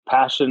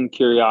passion,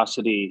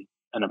 curiosity,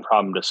 and a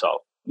problem to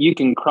solve. You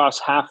can cross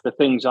half the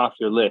things off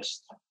your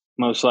list,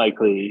 most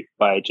likely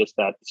by just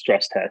that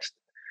stress test.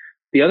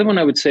 The other one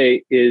I would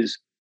say is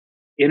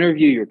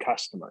interview your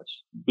customers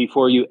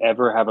before you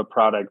ever have a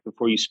product,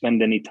 before you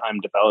spend any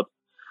time developing.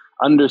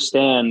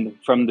 Understand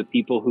from the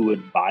people who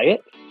would buy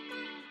it,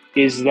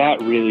 is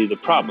that really the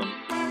problem?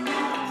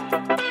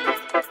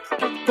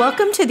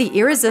 Welcome to the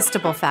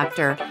Irresistible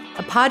Factor,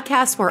 a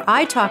podcast where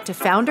I talk to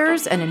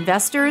founders and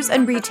investors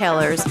and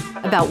retailers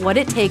about what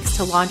it takes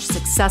to launch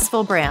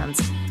successful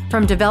brands,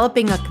 from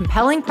developing a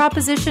compelling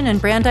proposition and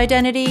brand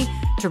identity,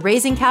 to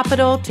raising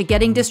capital, to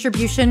getting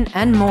distribution,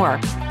 and more.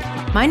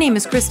 My name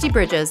is Kristi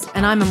Bridges,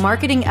 and I'm a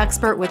marketing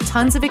expert with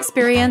tons of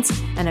experience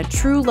and a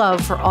true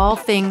love for all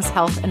things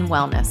health and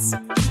wellness.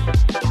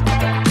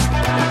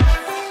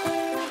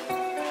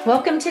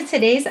 Welcome to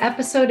today's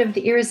episode of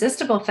the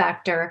Irresistible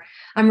Factor.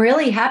 I'm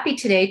really happy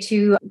today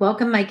to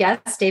welcome my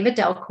guest, David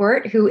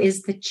Delcourt, who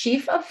is the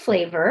Chief of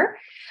Flavor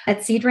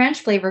at Seed Ranch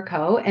Flavor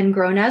Co. and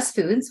Grown As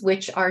Foods,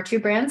 which are two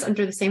brands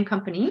under the same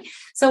company.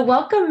 So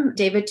welcome,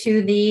 David,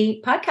 to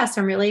the podcast.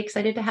 I'm really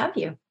excited to have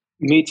you.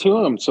 Me too.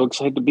 I'm so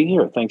excited to be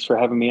here. Thanks for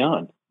having me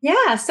on.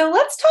 Yeah. So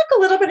let's talk a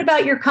little bit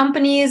about your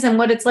companies and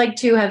what it's like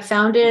to have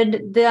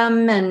founded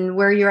them and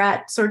where you're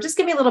at. So just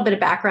give me a little bit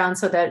of background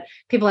so that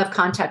people have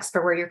context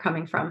for where you're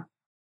coming from.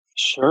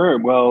 Sure.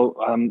 Well,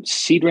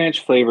 Seed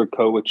Ranch Flavor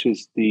Co., which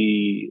is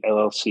the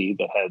LLC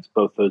that has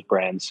both those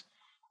brands.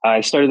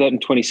 I started that in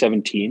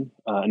 2017,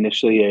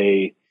 initially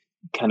a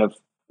kind of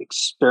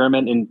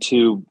experiment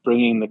into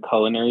bringing the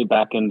culinary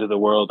back into the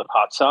world of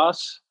hot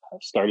sauce. I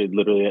started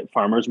literally at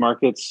farmers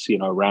markets,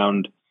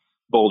 around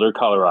Boulder,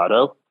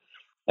 Colorado.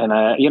 And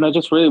I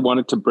just really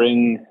wanted to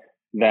bring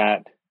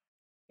that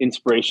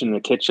inspiration in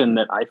the kitchen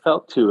that I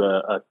felt to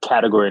a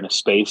category and a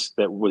space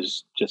that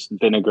was just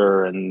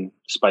vinegar and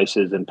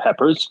spices and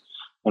peppers,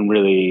 and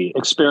really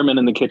experiment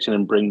in the kitchen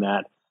and bring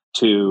that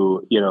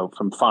to,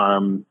 from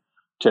farm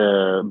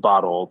to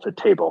bottle to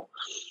table.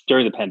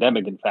 During the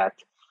pandemic, in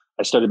fact,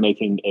 I started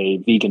making a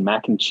vegan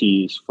mac and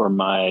cheese for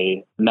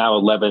my now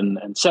 11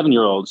 and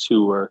 7-year-olds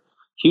who were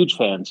huge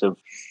fans of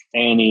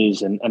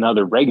Annie's and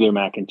other regular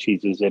mac and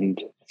cheeses. And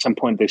at some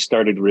point, they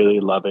started really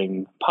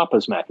loving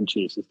Papa's mac and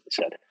cheese, as they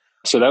said.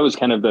 So that was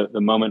kind of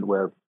the moment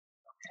where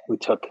we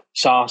took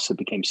sauce, it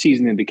became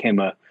seasoning, it became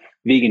a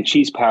vegan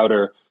cheese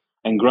powder,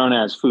 and Grown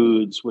As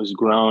Foods was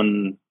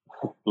grown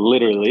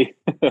literally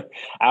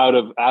out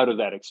of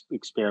that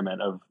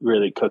experiment of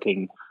really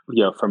cooking,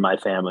 for my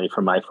family,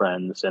 for my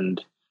friends.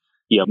 And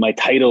my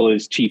title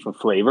is Chief of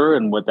Flavor.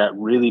 And what that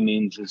really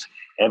means is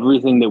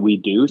everything that we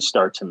do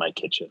starts in my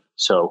kitchen.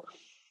 So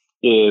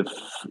if,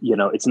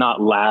 it's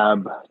not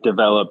lab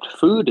developed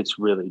food, it's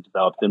really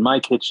developed in my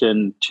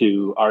kitchen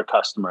to our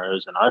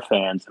customers and our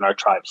fans and our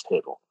tribe's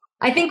table.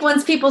 I think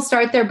once people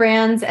start their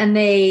brands and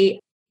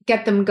they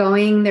get them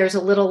going, there's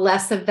a little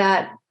less of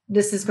that,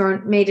 this is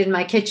made in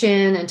my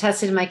kitchen and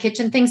tested in my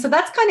kitchen thing. So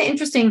that's kind of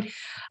interesting,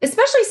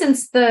 especially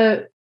since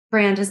the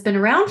brand has been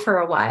around for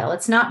a while.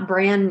 It's not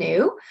brand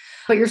new,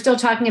 but you're still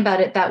talking about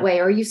it that way.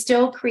 Are you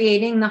still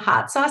creating the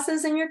hot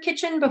sauces in your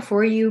kitchen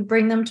before you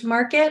bring them to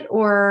market,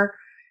 or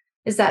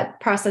is that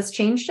process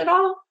changed at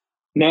all?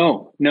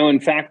 No.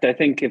 In fact, I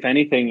think if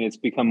anything, it's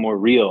become more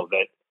real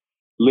that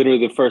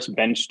literally the first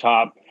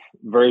benchtop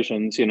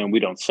versions, we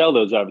don't sell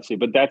those obviously,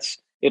 but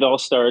it all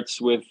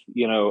starts with,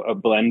 a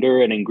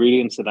blender and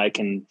ingredients that I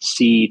can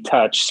see,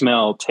 touch,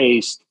 smell,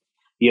 taste,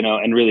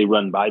 and really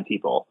run by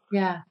people.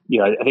 Yeah.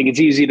 I think it's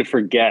easy to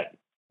forget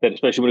that,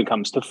 especially when it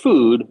comes to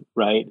food,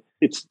 right?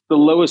 It's the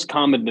lowest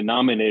common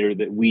denominator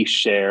that we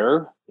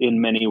share in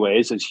many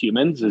ways as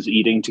humans, is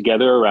eating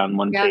together around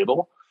one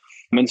table.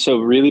 And so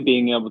really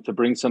being able to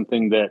bring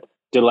something that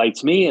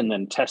delights me and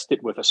then test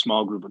it with a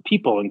small group of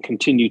people and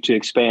continue to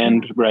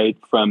expand, right,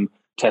 from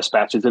test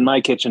batches in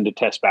my kitchen to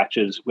test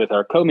batches with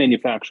our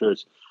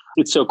co-manufacturers.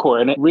 It's so core.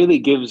 And it really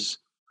gives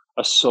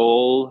a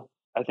soul,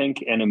 I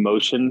think, and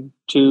emotion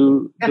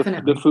to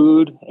the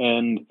food.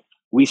 And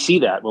we see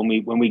that when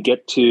we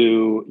get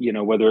to,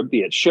 whether it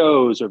be at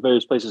shows or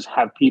various places,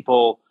 have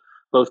people,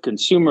 both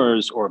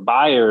consumers or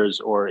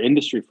buyers or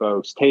industry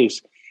folks,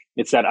 taste.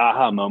 It's that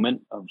aha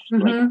moment of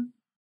like,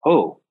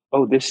 oh,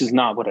 this is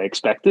not what I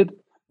expected.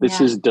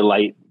 This is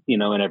delight,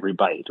 in every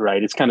bite,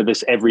 right? It's kind of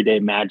this everyday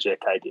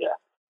magic idea.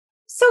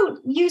 So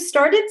you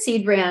started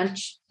Seed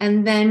Ranch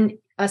and then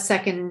a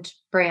second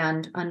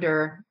brand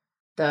under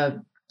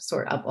the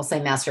sort of, I'll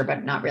say master,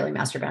 but not really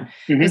master brand,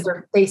 because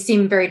they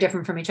seem very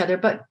different from each other.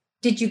 But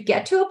did you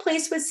get to a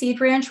place with Seed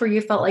Ranch where you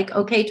felt like,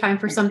 okay, time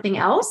for something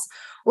else?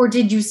 Or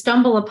did you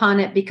stumble upon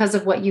it because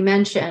of what you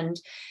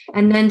mentioned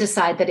and then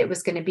decide that it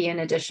was going to be in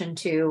addition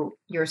to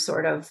your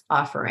sort of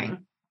offering?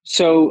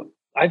 So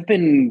I've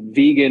been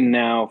vegan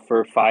now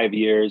for 5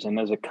 years. And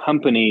as a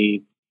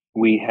company,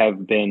 we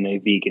have been a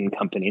vegan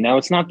company. Now,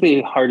 it's not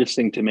the hardest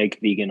thing to make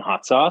vegan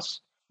hot sauce.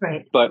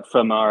 Right. But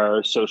from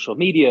our social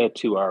media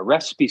to our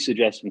recipe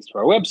suggestions to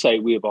our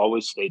website, we have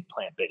always stayed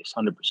plant-based,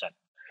 100%.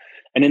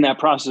 And in that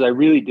process, I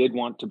really did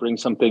want to bring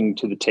something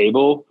to the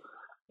table,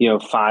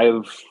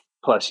 5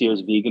 plus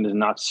years vegan is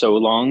not so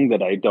long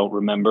that I don't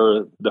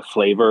remember the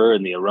flavor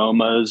and the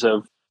aromas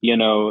of,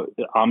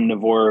 the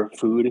omnivore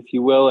food, if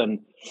you will. And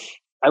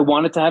I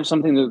wanted to have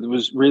something that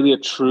was really a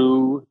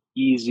true,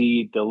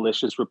 easy,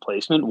 delicious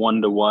replacement,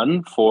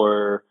 1-to-1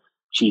 for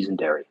cheese and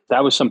dairy.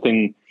 That was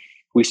something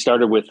we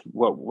started with,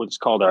 what was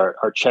called our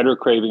cheddar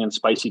craving and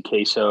spicy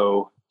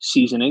queso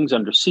seasonings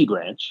under Seed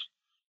Ranch.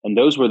 And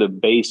those were the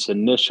base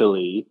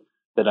initially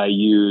that I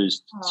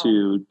used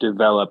to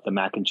develop the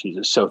mac and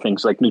cheeses. So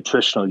things like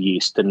nutritional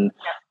yeast and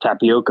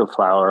tapioca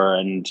flour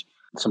and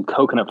some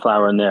coconut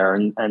flour in there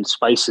and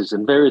spices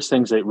and various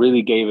things that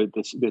really gave it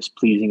this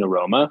pleasing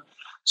aroma.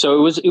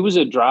 So it was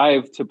a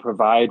drive to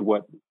provide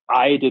what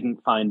I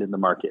didn't find in the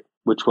market,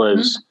 which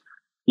was,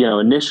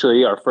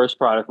 initially our first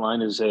product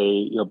line is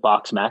a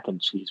box mac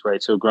and cheese,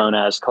 right? So grown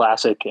as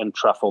classic and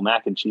truffle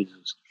mac and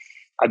cheeses.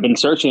 I've been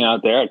searching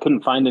out there. I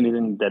couldn't find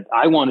anything that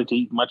I wanted to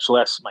eat, much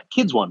less my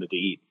kids wanted to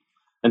eat.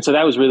 And so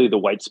that was really the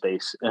white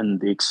space and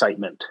the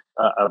excitement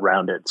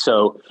around it.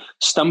 So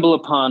stumble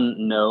upon,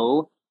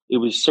 no, it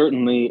was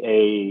certainly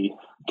a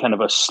kind of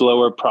a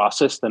slower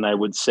process than I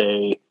would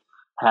say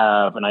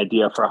have an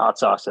idea for a hot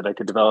sauce that I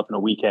could develop in a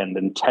weekend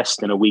and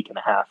test in a week and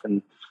a half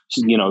and,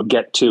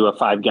 get to a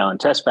 5-gallon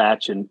test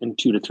batch in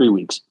 2 to 3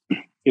 weeks.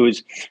 It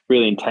was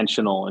really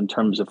intentional in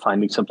terms of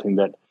finding something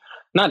that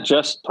not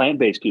just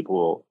plant-based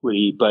people would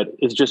eat, but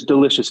is just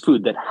delicious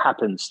food that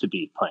happens to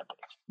be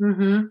plant-based.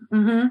 Mm-hmm,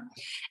 mm-hmm.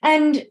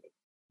 And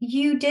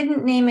you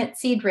didn't name it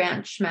Seed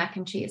Ranch mac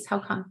and cheese. How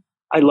come?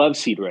 I love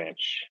Seed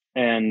Ranch.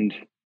 And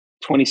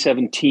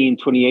 2017,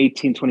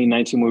 2018,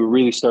 2019, we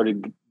really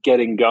started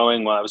getting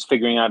going while I was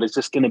figuring out, is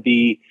this going to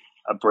be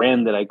a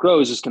brand that I grow?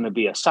 Is this going to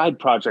be a side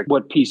project?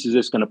 What piece is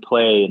this going to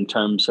play in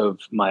terms of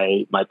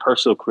my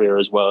personal career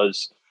as well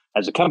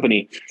as a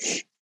company?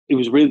 It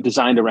was really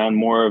designed around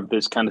more of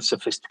this kind of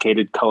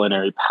sophisticated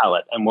culinary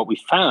palate. And what we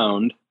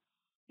found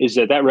is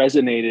that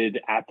resonated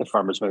at the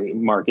farmers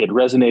market,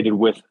 resonated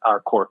with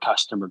our core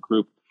customer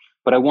group.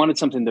 But I wanted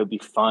something that would be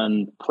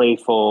fun,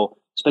 playful,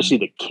 especially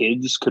the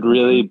kids could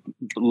really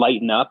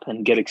lighten up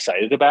and get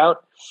excited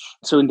about.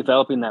 So in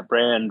developing that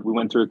brand, we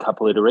went through a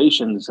couple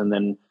iterations, and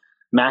then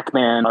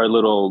MacMan, our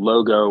little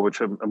logo,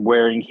 which I'm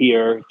wearing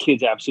here,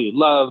 kids absolutely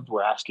loved.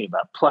 We're asking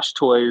about plush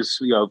toys,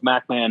 of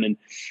MacMan. And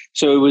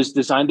so it was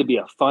designed to be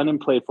a fun and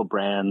playful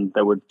brand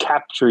that would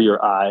capture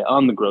your eye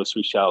on the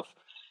grocery shelf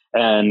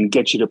and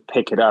get you to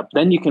pick it up.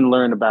 Then you can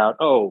learn about,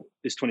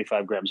 there's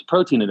 25 grams of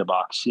protein in a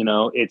box.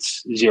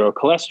 It's 0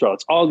 cholesterol.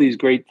 It's all these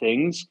great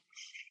things.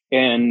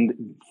 And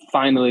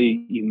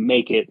finally, you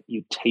make it,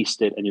 you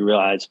taste it, and you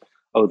realize,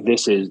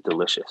 this is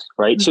delicious,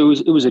 right? Mm-hmm.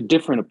 So it was a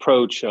different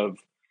approach of,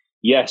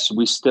 yes,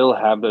 we still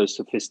have those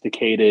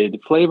sophisticated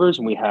flavors,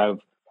 and we have,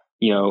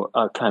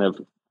 a kind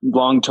of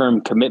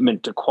long-term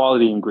commitment to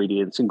quality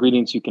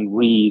ingredients you can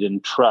read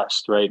and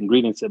trust, right?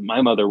 Ingredients that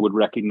my mother would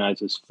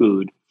recognize as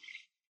food,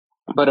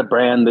 but a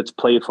brand that's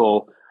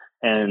playful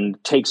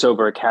and takes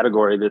over a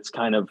category that's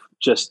kind of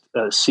just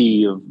a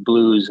sea of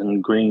blues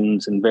and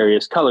greens and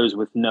various colors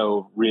with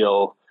no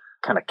real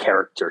kind of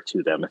character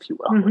to them, if you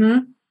will.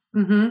 Mm-hmm.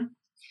 Mm-hmm.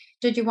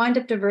 Did you wind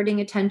up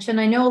diverting attention?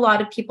 I know a lot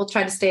of people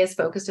try to stay as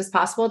focused as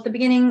possible at the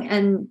beginning.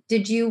 And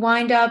did you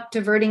wind up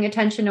diverting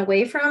attention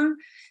away from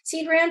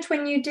Seed Ranch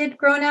when you did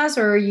Grown As,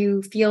 or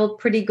you feel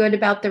pretty good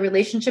about the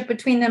relationship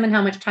between them and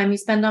how much time you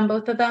spend on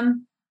both of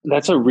them?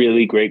 That's a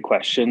really great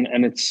question.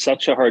 And it's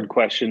such a hard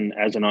question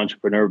as an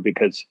entrepreneur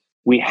because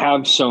we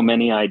have so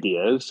many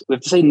ideas. We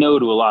have to say no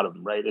to a lot of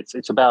them, right?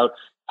 It's about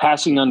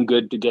passing on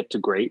good to get to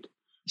great.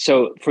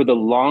 So for the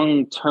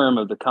long term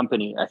of the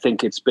company, I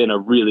think it's been a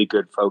really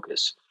good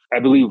focus. I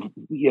believe,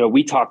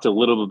 we talked a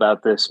little bit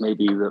about this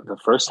maybe the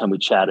first time we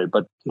chatted,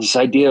 but this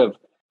idea of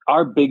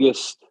our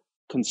biggest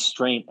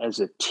constraint as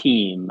a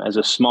team, as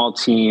a small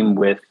team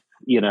with,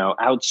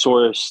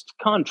 outsourced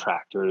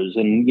contractors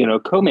and,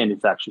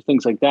 co-manufacturers,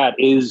 things like that,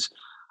 is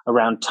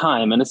around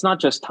time. And it's not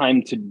just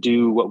time to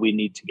do what we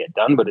need to get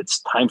done, but it's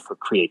time for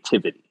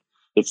creativity.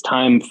 It's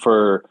time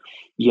for,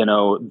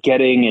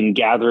 getting and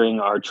gathering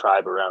our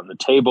tribe around the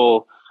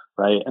table,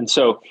 right? And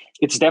so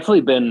it's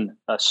definitely been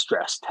a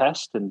stress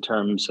test in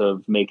terms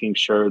of making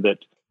sure that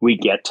we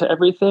get to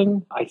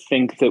everything. I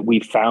think that we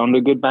found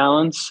a good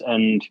balance,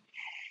 and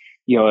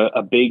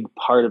a big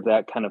part of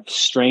that kind of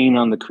strain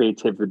on the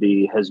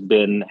creativity has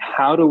been,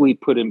 how do we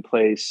put in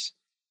place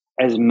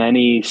as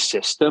many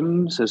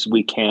systems as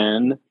we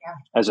can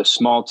as a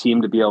small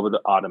team to be able to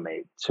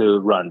automate, to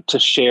run, to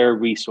share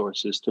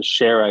resources, to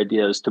share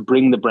ideas, to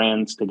bring the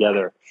brands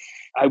together.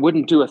 I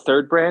wouldn't do a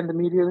third brand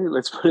immediately.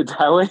 Let's put it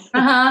that way.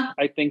 Uh-huh.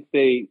 I think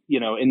they,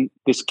 in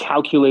this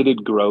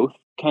calculated growth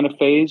kind of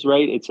phase,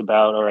 right? It's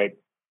about, all right,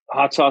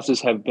 hot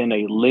sauces have been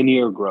a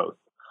linear growth.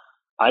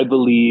 I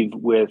believe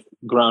with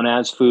Grown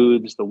As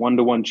Foods, the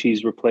 1-to-1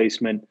 cheese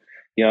replacement,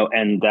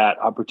 and that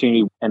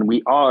opportunity. And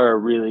we are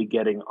really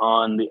getting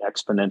on the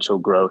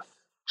exponential growth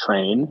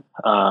train.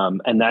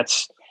 And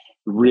that's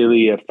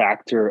really a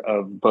factor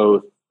of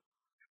both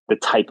the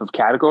type of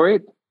category.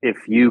 If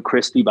you,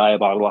 Kristi, buy a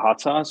bottle of hot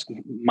sauce,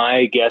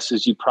 my guess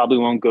is you probably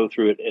won't go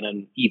through it in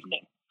an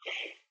evening.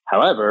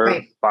 However,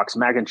 Right. box of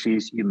mac and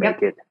cheese, you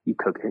make Yep. it, you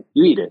cook it,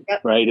 you eat it,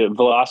 Yep. right?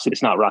 Velocity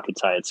is not rocket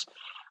science,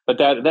 but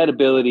that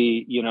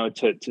ability,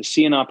 to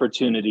see an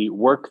opportunity,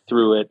 work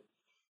through it,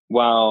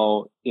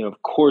 while,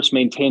 of course,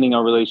 maintaining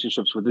our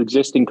relationships with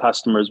existing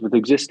customers, with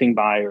existing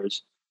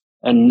buyers.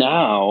 And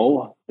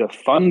now the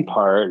fun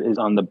part is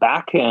on the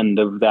back end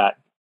of that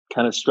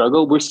kind of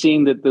struggle. We're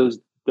seeing that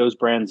those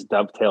brands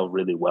dovetail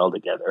really well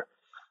together.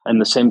 And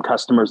the same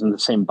customers and the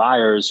same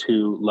buyers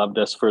who loved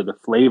us for the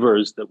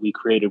flavors that we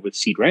created with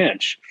Seed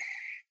Ranch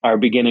are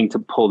beginning to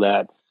pull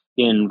that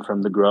in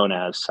from the grown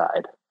as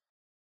side.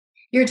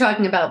 You're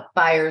talking about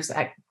buyers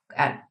at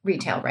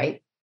retail,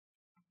 right?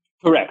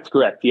 Correct.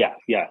 Yeah.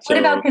 What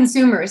about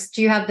consumers?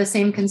 Do you have the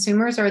same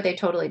consumers or are they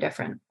totally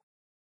different?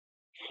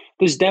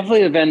 There's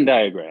definitely a Venn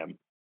diagram,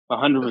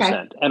 100%.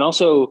 Okay. And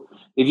also,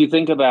 if you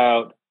think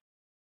about,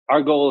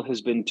 our goal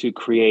has been to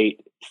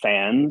create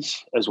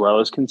fans as well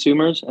as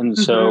consumers. And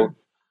so,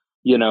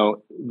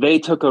 they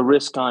took a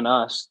risk on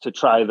us to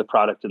try the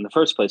product in the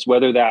first place,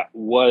 whether that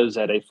was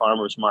at a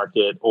farmer's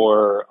market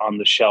or on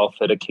the shelf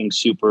at a King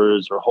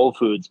Supers or Whole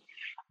Foods.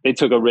 They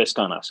took a risk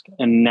on us.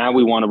 And now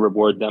we want to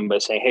reward them by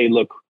saying, hey,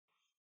 look,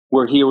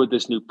 we're here with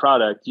this new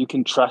product. You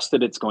can trust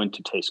that it's going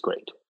to taste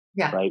great.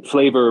 Yeah. Right.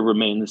 Flavor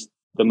remains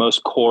the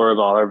most core of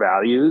all our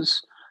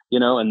values,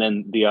 and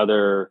then the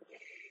other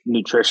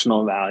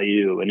nutritional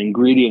value and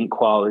ingredient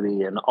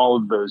quality and all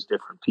of those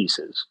different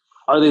pieces.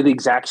 Are they the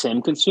exact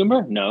same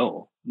consumer?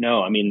 No.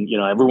 I mean,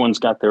 everyone's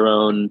got their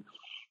own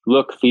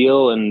look,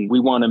 feel, and we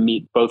want to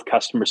meet both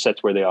customer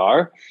sets where they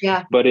are.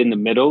 Yeah. But in the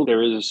middle,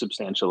 there is a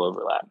substantial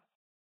overlap.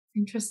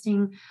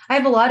 Interesting. I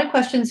have a lot of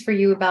questions for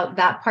you about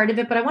that part of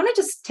it, but I want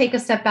to just take a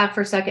step back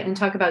for a second and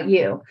talk about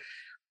you.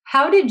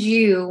 How did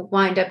you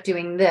wind up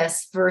doing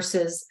this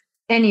versus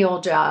any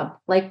old job?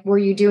 Like, were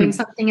you doing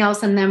something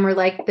else and then were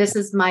like, this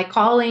is my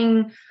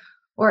calling?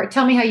 Or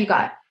tell me how you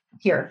got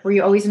here. Were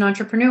you always an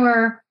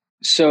entrepreneur?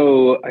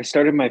 So I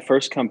started my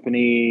first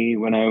company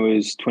when I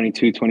was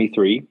 22,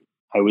 23.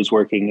 I was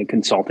working a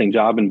consulting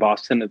job in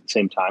Boston at the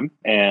same time.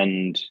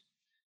 And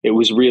it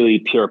was really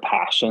pure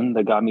passion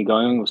that got me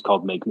going. It was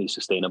called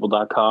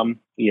MakeMeSustainable.com.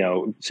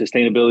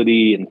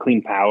 Sustainability and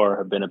clean power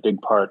have been a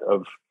big part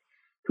of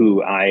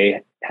who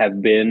I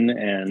have been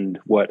and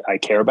what I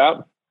care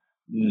about.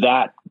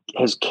 That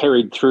has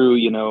carried through,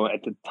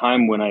 at the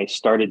time when I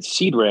started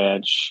Seed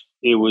Ranch,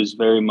 it was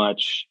very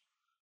much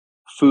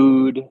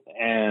food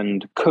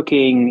and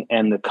cooking,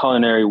 and the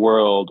culinary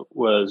world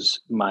was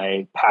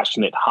my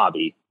passionate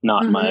hobby,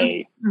 not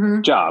my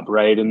job,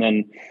 right? And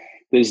then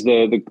there's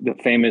the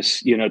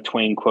famous,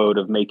 Twain quote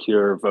of make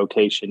your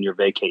vocation your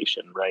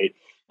vacation, right?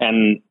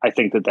 And I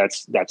think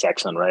that's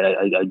excellent, right?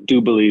 I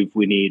do believe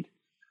we need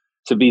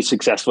to be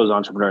successful as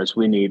entrepreneurs.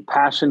 We need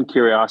passion,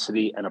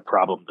 curiosity, and a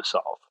problem to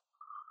solve,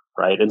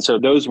 right? And so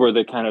those were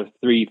the kind of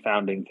three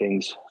founding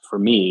things for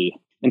me.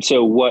 And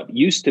so what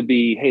used to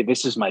be, hey,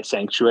 this is my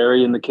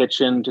sanctuary in the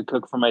kitchen to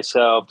cook for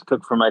myself, to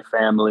cook for my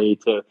family,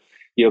 to,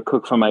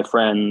 cook for my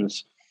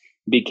friends,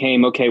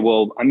 became, okay,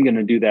 well, I'm going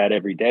to do that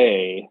every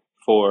day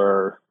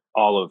for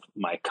all of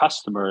my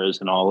customers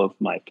and all of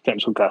my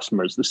potential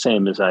customers, the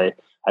same as I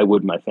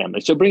would my family.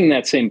 So bringing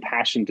that same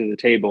passion to the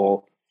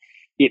table,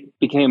 it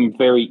became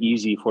very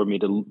easy for me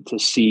to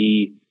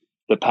see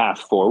the path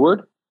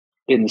forward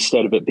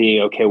instead of it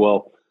being, okay,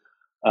 well,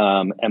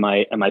 am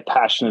I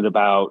passionate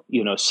about,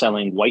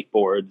 selling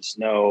whiteboards?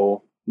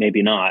 No,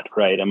 maybe not.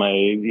 Right. Am I,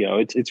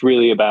 it's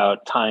really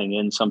about tying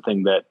in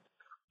something that,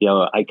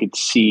 I could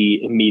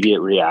see immediate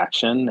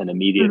reaction and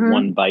immediate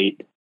one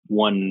bite,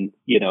 one,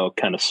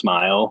 kind of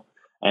smile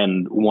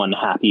and one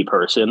happy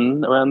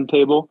person around the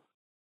table.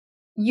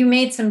 You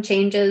made some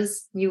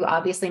changes. You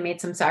obviously made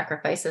some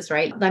sacrifices,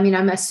 right? I mean,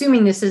 I'm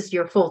assuming this is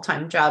your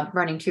full-time job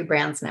running two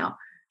brands now.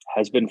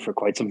 Has been for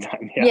quite some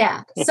time.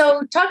 Yeah.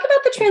 So talk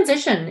about the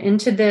transition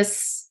into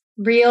this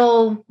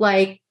real,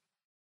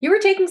 you were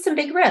taking some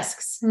big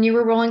risks and you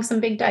were rolling some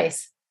big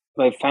dice.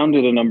 I've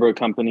founded a number of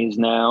companies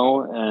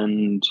now,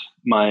 and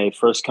my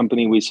first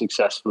company we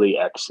successfully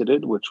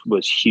exited, which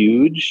was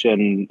huge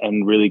and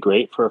really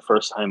great for a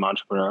first-time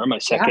entrepreneur. My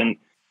second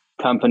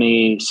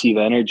company, Sieve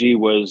Energy,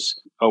 was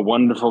a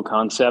wonderful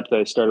concept.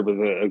 I started with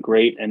a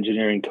great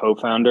engineering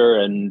co-founder,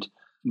 and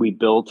we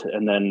built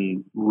and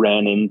then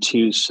ran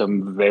into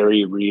some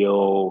very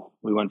real,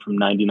 we went from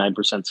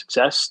 99%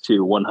 success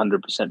to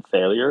 100%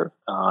 failure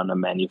on a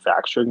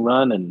manufacturing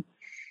run. And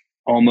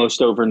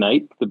almost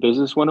overnight, the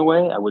business went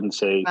away. I wouldn't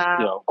say,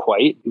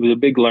 quite. It was a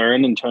big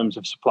learn in terms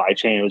of supply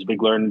chain. It was a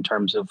big learn in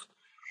terms of,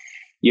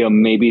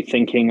 maybe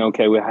thinking,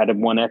 okay, we had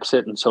one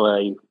exit, and so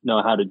I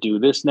know how to do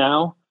this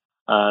now.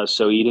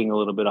 So eating a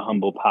little bit of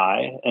humble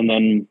pie. And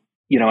then,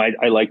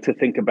 I like to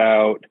think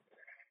about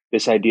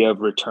this idea of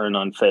return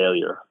on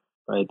failure,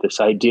 right? This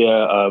idea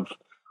of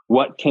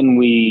what can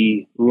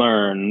we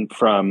learn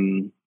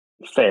from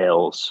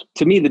fails.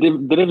 To me, the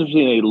difference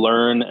between a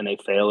learn and a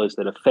fail is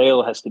that a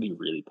fail has to be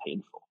really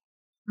painful.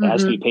 It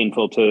has to be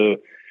painful to,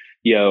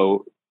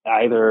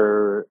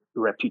 either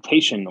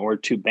reputation or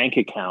to bank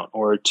account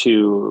or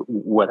to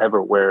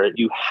whatever, where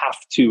you have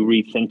to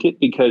rethink it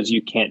because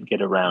you can't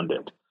get around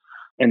it.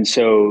 And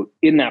so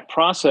in that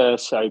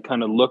process, I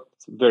kind of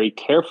looked very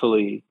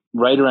carefully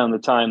right around the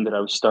time that I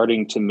was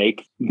starting to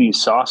make these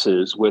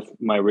sauces with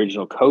my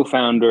original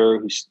co-founder,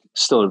 who's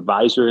still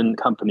advisor in the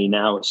company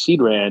now at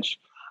Seed Ranch.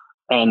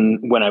 And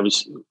when I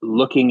was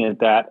looking at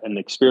that and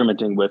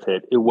experimenting with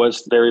it, it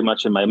was very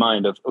much in my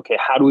mind of, okay,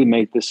 how do we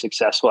make this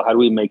successful? How do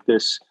we make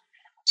this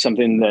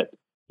something that,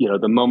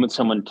 the moment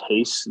someone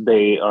tastes,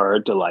 they are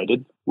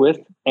delighted with?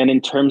 And in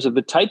terms of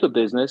the type of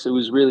business, it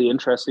was really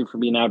interesting for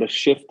me now to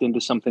shift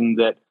into something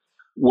that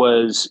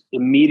was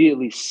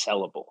immediately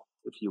sellable,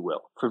 if you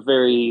will, for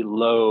very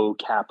low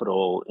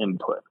capital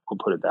input. We'll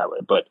put it that way.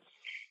 But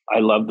I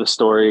love the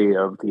story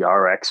of the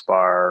RX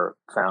bar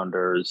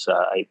founders.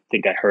 I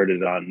think I heard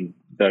it on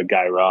the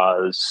Guy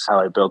Raz,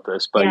 How I Built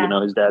This. But,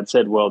 his dad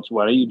said, well,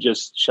 why don't you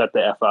just shut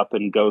the F up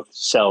and go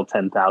sell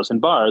 10,000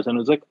 bars? And I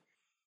was like,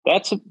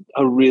 that's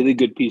a really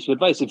good piece of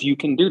advice if you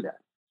can do that.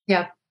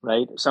 Yeah.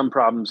 Right. Some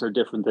problems are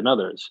different than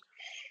others.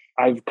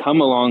 I've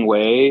come a long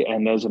way.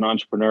 And as an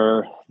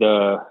entrepreneur,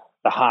 the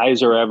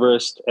highs are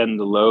Everest and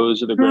the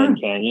lows are the Grand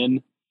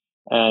Canyon.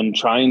 And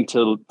trying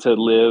to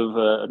live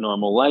a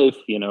normal life,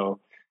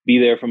 be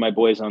there for my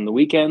boys on the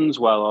weekends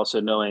while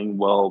also knowing,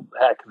 well,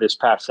 heck, this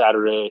past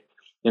Saturday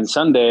and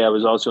Sunday, I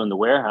was also in the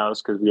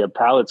warehouse because we have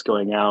pallets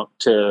going out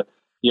to,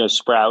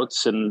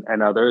 Sprouts and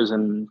others.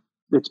 And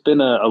it's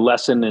been a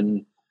lesson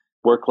in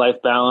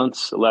work-life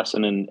balance, a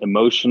lesson in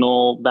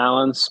emotional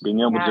balance,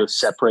 being able to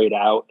separate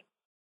out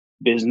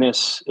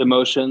business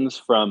emotions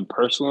from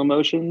personal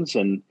emotions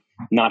and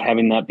not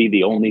having that be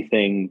the only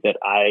thing that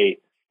I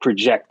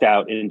project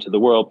out into the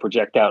world,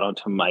 project out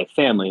onto my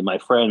family, my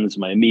friends,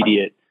 my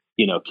immediate,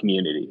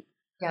 community.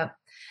 Yeah.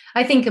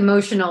 I think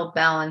emotional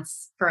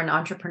balance for an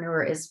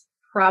entrepreneur is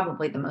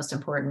probably the most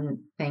important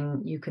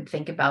thing you could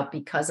think about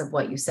because of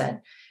what you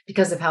said,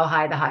 because of how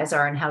high the highs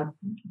are and how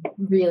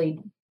really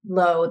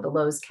low the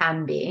lows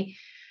can be.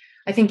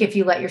 I think if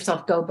you let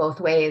yourself go both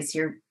ways,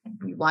 you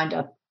wind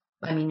up,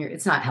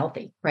 it's not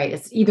healthy, right?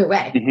 It's either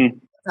way. Mm-hmm.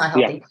 It's not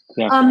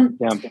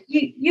healthy.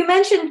 You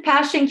mentioned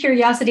passion,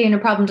 curiosity, and a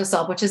problem to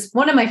solve, which is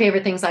one of my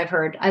favorite things I've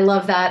heard. I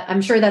love that.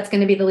 I'm sure that's going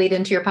to be the lead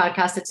into your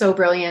podcast. It's so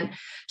brilliant.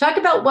 Talk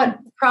about what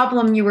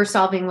problem you were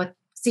solving with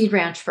Seed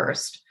Ranch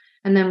first,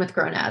 and then with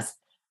Grown As.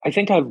 I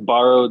think I've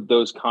borrowed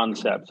those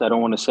concepts. I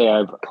don't want to say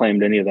I've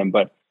claimed any of them,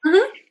 but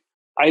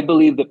I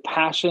believe that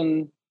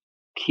passion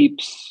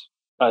keeps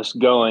us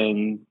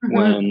going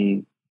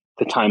when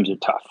the times are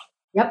tough.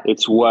 Yep.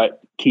 It's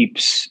what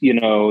keeps,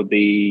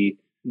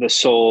 the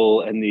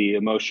soul and the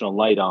emotional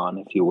light on,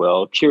 if you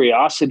will.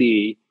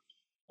 Curiosity,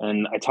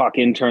 and I talk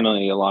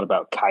internally a lot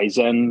about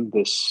Kaizen,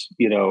 this,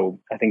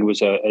 I think it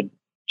was a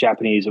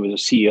Japanese, it was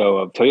a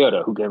CEO of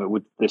Toyota who gave it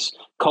with this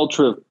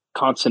culture of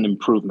constant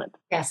improvement.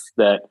 Yes.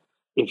 That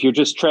if you're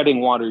just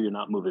treading water, you're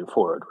not moving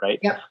forward, right?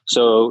 Yep.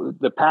 So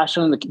the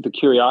passion and the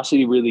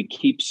curiosity really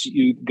keeps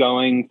you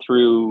going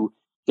through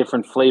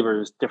different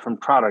flavors, different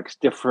products,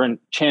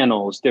 different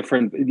channels,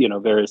 different,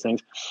 various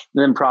things.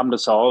 And then problem to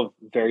solve,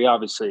 very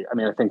obviously.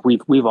 I think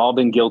we've all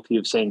been guilty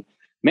of saying,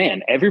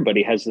 man,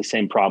 everybody has the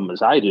same problem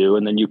as I do.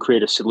 And then you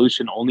create a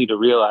solution only to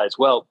realize,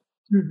 well,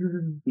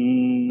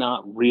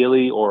 not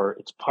really, or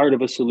it's part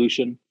of a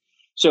solution.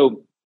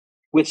 So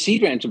with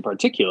Seed Ranch in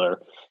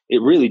particular,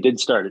 it really did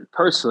start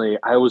personally.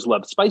 I always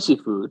loved spicy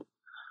food,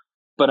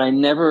 but I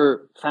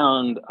never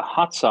found a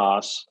hot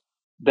sauce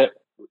that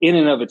in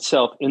and of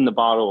itself in the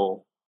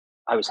bottle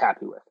I was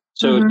happy with.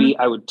 So it'd be,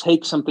 I would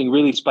take something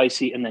really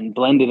spicy and then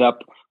blend it up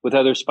with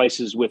other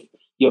spices with,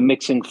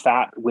 mixing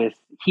fat with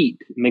heat,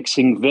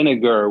 mixing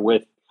vinegar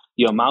with,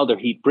 milder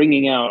heat,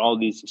 bringing out all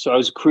these. So I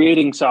was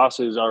creating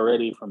sauces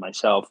already for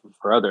myself and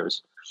for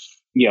others,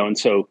 and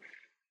so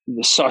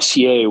the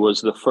Saucier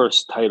was the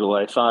first title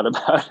I thought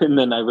about. And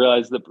then I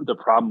realized that the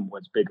problem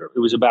was bigger. It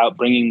was about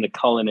bringing the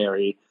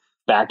culinary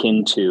back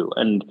into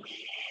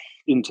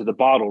the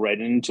bottle, right?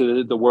 And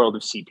into the world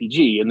of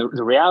CPG. And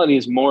the reality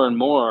is more and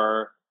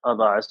more of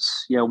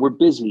us, we're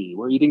busy.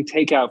 We're eating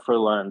takeout for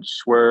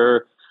lunch. I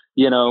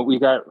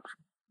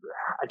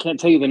can't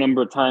tell you the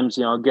number of times,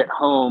 I'll get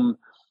home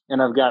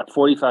and I've got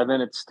 45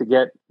 minutes to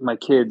get my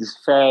kids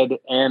fed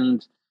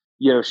and,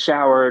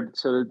 showered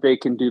so that they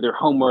can do their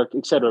homework,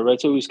 et cetera, right?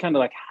 So it was kind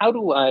of like, how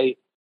do I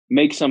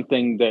make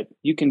something that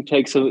you can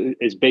take so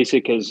as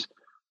basic as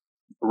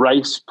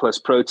rice plus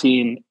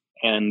protein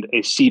and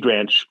a Seed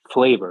Ranch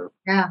flavor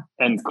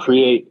and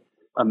create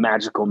a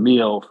magical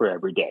meal for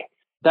every day?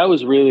 That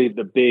was really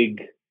the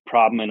big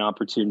problem and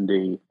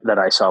opportunity that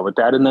I saw with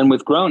that. And then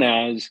with Grown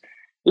As,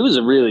 it was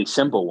a really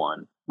simple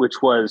one,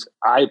 which was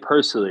I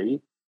personally,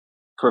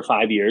 for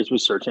 5 years,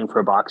 was searching for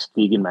a box of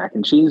vegan mac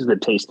and cheese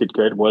that tasted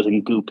good,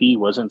 wasn't goopy,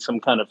 wasn't some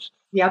kind of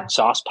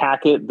sauce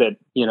packet that,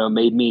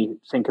 made me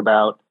think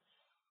about,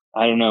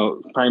 I don't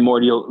know,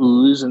 primordial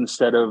ooze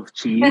instead of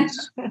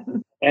cheese.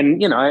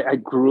 And, I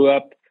grew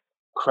up,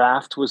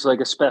 craft was like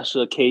a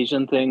special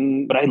occasion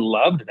thing, but I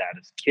loved that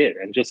as a kid.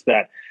 And just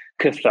that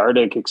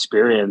cathartic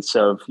experience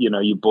of,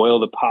 you boil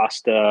the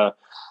pasta,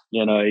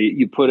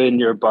 you put in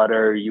your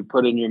butter, you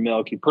put in your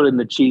milk, you put in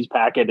the cheese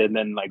packet, and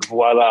then like,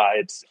 voila,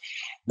 it's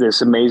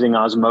this amazing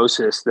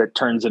osmosis that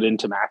turns it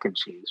into mac and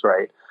cheese.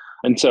 Right.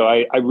 And so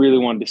I really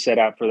wanted to set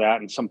out for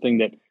that, and something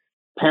that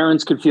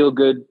parents could feel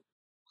good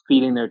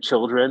feeding their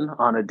children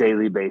on a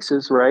daily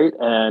basis. Right.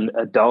 And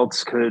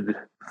adults could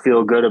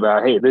feel good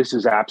about, hey, this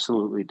is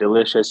absolutely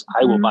delicious.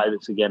 I will buy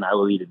this again. I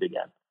will eat it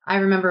again. I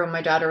remember when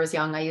my daughter was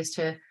young, I used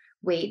to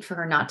wait for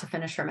her not to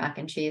finish her mac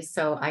and cheese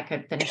so I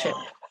could finish it.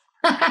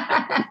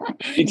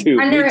 Me too.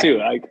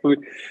 It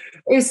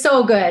was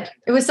so good.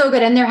 It was so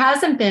good. And there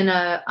hasn't been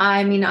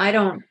I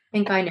don't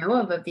think I know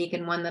of a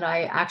vegan one that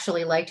I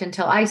actually liked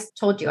until I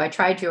told you I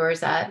tried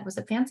yours was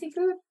it Fancy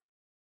Food?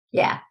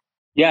 Yeah.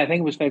 Yeah, I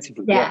think it was Fancy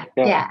Food. Yeah.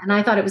 And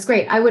I thought it was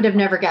great. I would have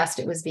never guessed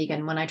it was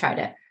vegan when I tried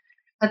it.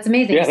 That's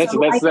amazing. Yeah,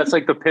 that's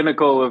like the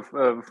pinnacle of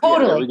totally.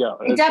 Yeah, there we go.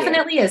 It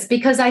definitely is,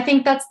 because I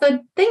think that's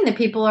the thing that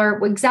people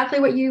are exactly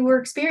what you were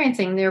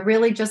experiencing. There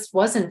really just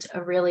wasn't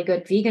a really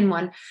good vegan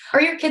one.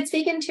 Are your kids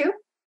vegan too?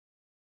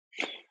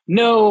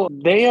 No,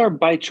 they are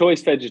by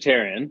choice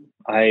vegetarian.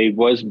 I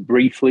was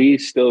briefly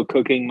still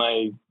cooking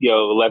my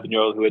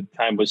 11-year-old, who at the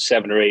time was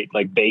 7 or 8,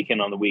 like bacon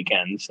on the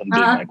weekends, and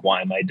being like,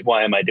 why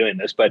am I doing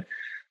this? But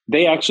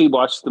they actually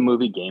watched the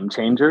movie Game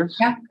Changers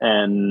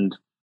and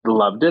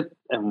loved it,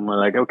 and we're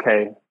like,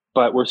 okay,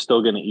 but we're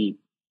still going to eat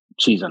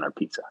cheese on our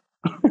pizza.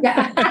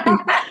 Yeah.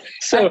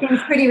 So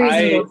it's pretty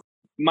reasonable.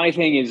 My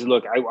thing is,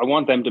 look, I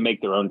want them to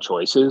make their own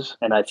choices,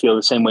 and I feel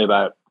the same way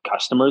about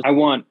customers. I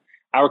want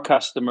our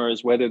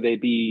customers, whether they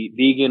be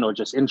vegan or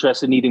just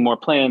interested in eating more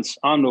plants,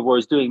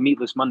 omnivores, doing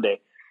Meatless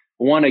Monday,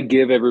 want to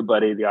give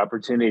everybody the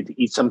opportunity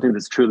to eat something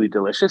that's truly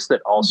delicious,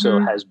 that also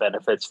has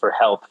benefits for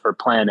health, for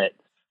planet,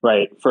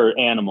 right, for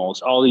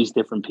animals, all these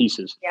different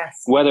pieces.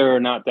 Yes. Whether or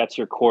not that's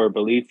your core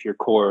belief, your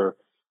core,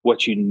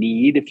 what you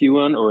need, if you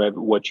want, or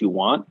what you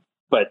want.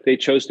 But they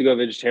chose to go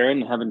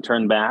vegetarian and haven't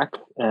turned back.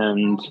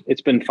 And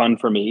it's been fun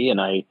for me.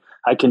 And I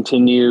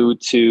continue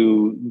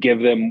to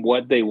give them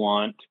what they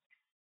want,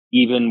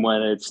 even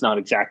when it's not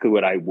exactly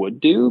what I would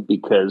do,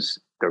 because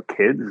they're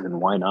kids,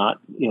 and why not,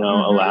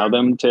 allow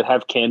them to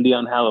have candy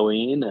on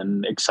Halloween,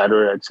 and et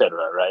cetera,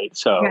 right?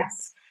 So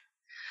yes.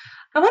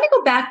 I want to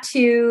go back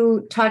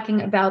to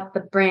talking about the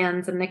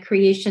brands and the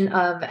creation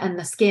of and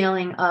the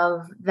scaling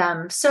of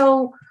them.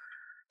 So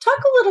talk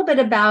a little bit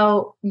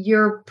about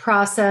your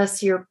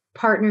process, your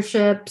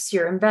partnerships,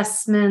 your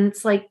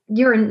investments, like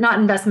your not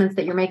investments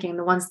that you're making,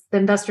 the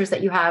investors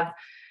that you have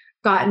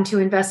gotten to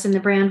invest in the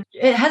brand.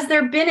 Has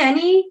there been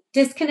any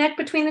disconnect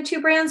between the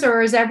two brands,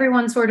 or is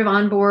everyone sort of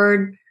on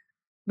board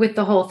with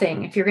the whole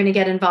thing? If you're going to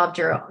get involved,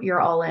 you're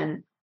all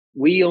in.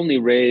 We only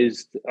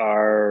raised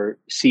our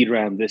seed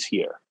round this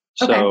year.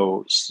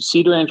 So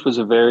Seed Ranch was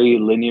a very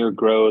linear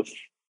growth,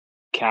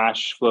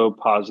 cash flow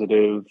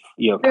positive,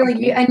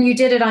 company. And you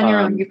did it on your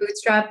own. You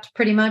bootstrapped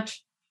pretty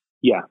much.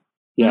 Yeah.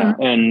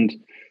 And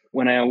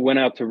when I went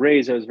out to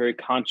raise, I was very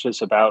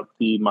conscious about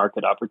the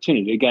market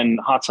opportunity. Again,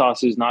 hot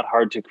sauce is not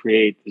hard to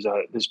create.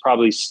 There's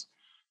probably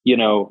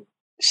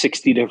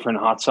 60 different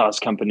hot sauce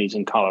companies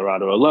in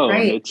Colorado alone.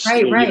 Right.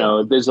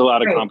 There's a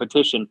lot of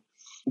competition.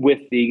 With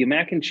vegan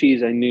mac and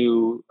cheese, I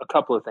knew a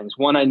couple of things.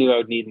 One, I knew I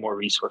would need more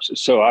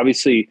resources. So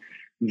obviously,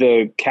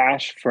 the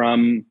cash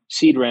from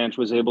Seed Ranch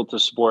was able to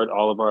support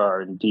all of our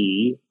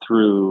R&D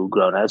through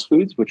Grown As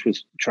Foods, which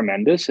was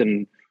tremendous,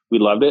 and we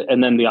loved it.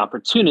 And then the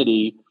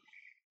opportunity,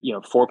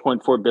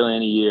 $4.4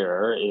 billion a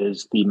year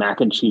is the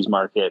mac and cheese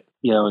market,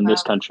 in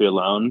this country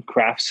alone.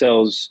 Kraft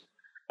sells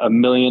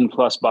 1 million+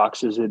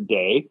 boxes a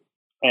day.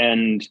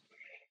 And,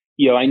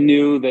 I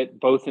knew that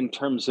both in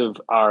terms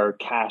of our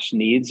cash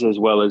needs as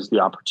well as the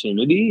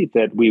opportunity,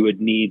 that we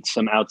would need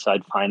some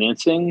outside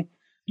financing.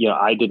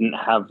 I didn't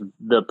have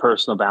the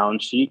personal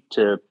balance sheet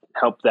to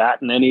help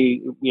that in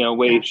any,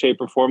 way, shape,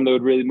 or form that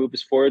would really move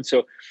us forward.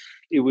 So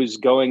it was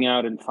going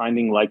out and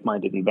finding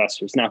like-minded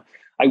investors. Now,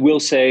 I will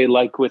say,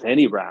 like with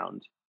any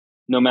round,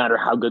 no matter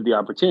how good the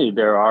opportunity,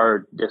 there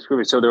are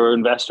disagreements. So there were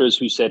investors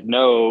who said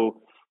no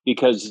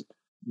because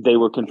they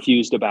were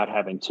confused about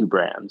having two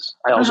brands.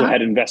 I also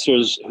had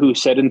investors who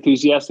said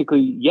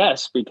enthusiastically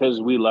yes, because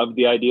we love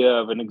the idea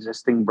of an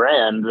existing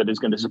brand that is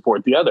going to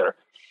support the other.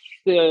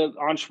 The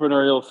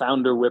entrepreneurial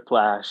founder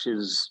whiplash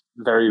is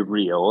very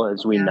real,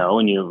 as we know,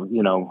 and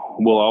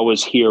we'll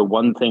always hear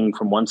one thing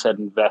from one set of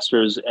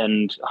investors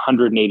and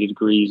 180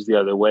 degrees the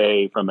other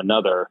way from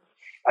another.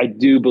 I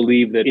do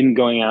believe that in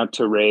going out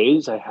to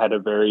raise, I had a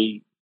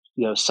very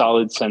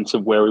solid sense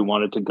of where we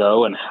wanted to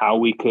go and how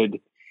we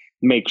could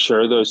make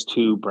sure those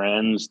two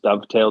brands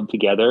dovetailed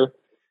together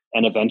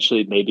and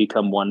eventually may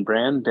become one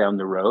brand down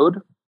the road.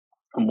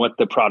 And what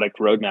the product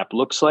roadmap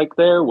looks like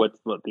there, what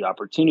the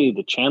opportunity,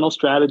 the channel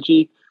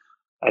strategy.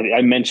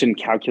 I mentioned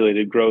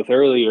calculated growth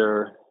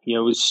earlier. It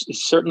was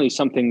certainly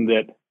something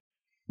that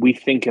we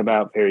think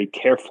about very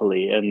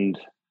carefully. And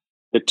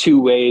the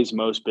two ways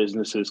most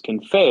businesses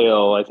can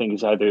fail, I think,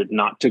 is either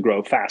not to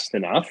grow fast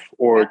enough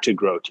or to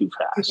grow too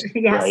fast,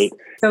 Yes. right?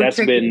 So That's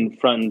tricky. been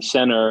front and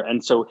center.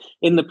 And so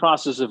in the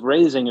process of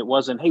raising, it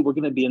wasn't, hey, we're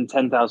going to be in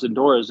 10,000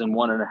 doors in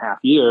 1.5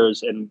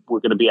 years and we're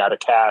going to be out of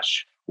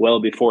cash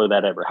well before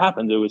that ever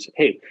happened. It was,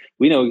 hey,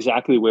 we know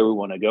exactly where we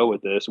want to go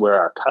with this, where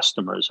our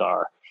customers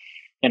are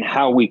and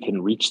how we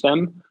can reach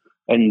them.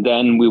 And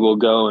then we will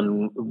go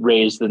and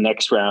raise the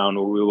next round,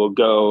 or we will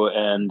go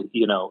and,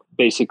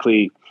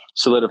 basically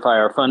solidify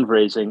our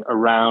fundraising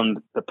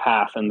around the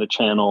path and the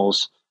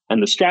channels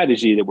and the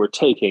strategy that we're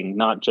taking,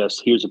 not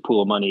just here's a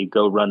pool of money,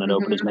 go run and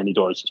open as many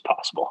doors as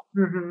possible.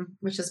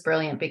 Which is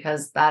brilliant,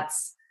 because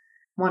that's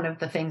one of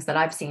the things that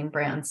I've seen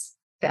brands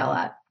fail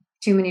at.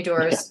 Too many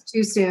doors,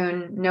 too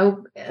soon,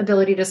 no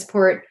ability to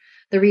support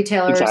the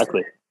retailers.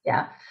 Exactly.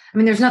 Yeah. I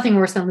mean, there's nothing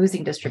worse than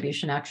losing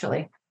distribution,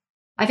 actually.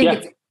 I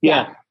think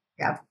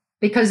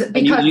because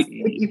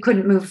you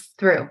couldn't move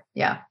through.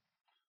 Yeah.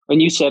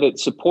 And you said it,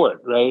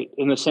 support, right?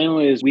 In the same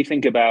way as we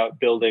think about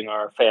building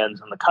our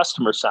fans on the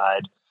customer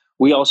side,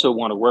 we also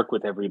want to work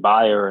with every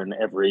buyer and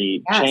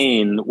every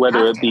chain,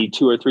 whether it be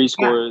 2 or 3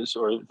 stores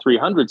or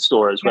 300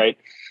 stores, right?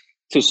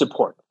 To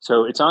support.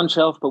 So it's on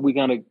shelf, but we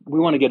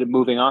want to get it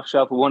moving off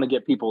shelf. We want to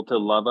get people to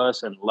love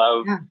us and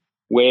love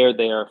where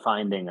they are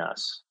finding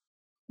us.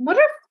 What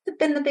have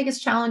been the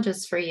biggest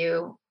challenges for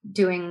you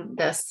doing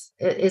this?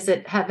 Is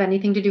it have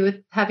anything to do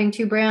with having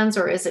 2 brands,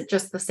 or is it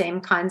just the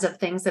same kinds of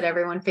things that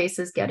everyone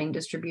faces, getting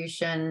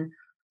distribution,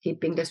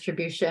 keeping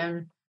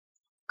distribution,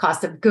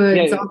 cost of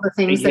goods, all the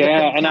things that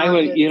have been I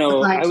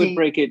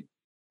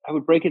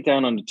would break it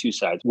down onto 2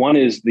 sides. One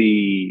is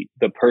the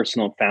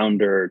personal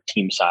founder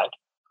team side,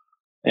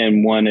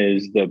 and one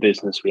is the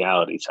business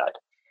reality side.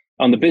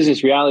 On the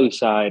business reality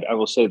side, I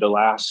will say the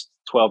last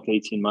 12 to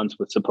 18 months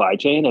with supply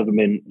chain have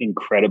been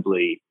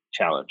incredibly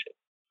challenging.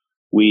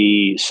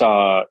 We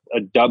saw a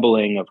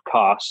doubling of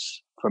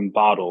costs from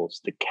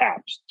bottles to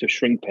caps to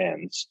shrink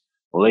pans.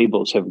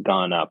 Labels have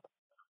gone up.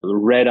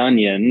 Red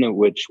onion,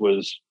 which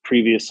was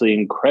previously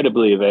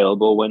incredibly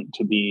available, went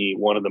to be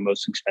one of the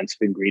most expensive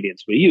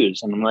ingredients we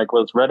use. And I'm like,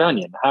 well, it's red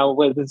onion.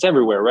 It's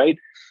everywhere, right?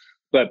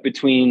 But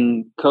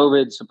between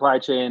COVID, supply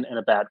chain, and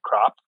a bad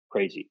crop,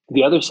 crazy.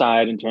 The other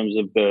side, in terms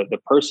of the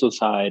personal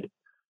side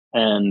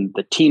and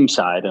the team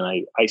side, and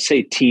I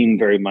say team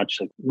very much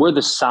like we're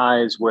the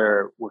size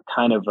where we're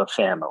kind of a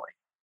family,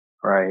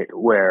 right?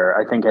 Where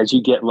I think as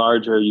you get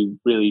larger, you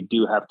really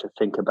do have to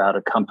think about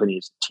a company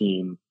as a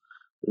team,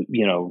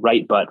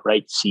 right butt,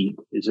 right seat.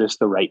 Is this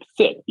the right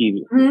fit?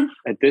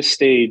 At this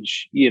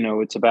stage,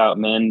 it's about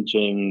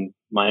managing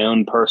my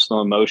own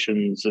personal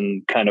emotions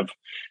and kind of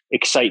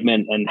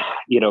excitement and,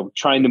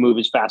 trying to move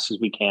as fast as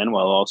we can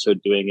while also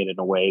doing it in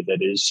a way that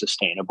is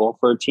sustainable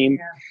for a team.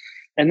 Yeah.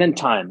 And then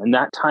time, and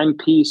that time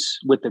piece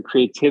with the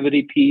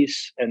creativity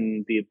piece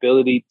and the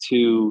ability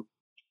to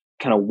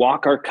kind of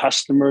walk our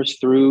customers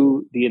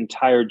through the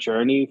entire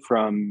journey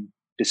from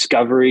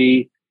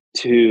discovery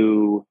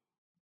to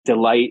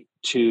delight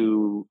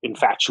to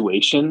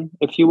infatuation,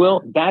 if you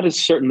will. That has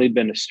certainly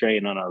been a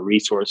strain on our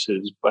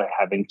resources by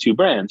having 2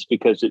 brands,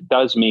 because it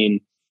does mean,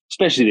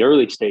 especially the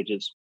early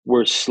stages,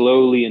 we're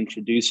slowly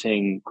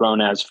introducing grown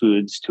as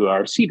foods to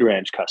our Seed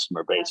Ranch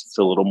customer base. It's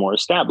a little more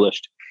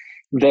established.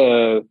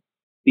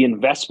 The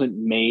investment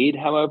made,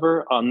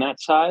 however, on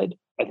that side,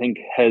 I think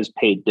has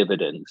paid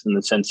dividends in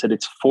the sense that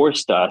it's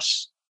forced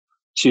us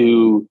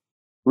to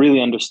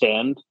really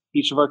understand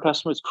each of our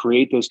customers,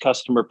 create those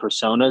customer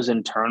personas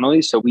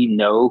internally so we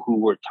know who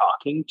we're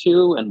talking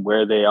to and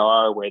where they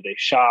are, where they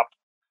shop,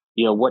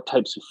 what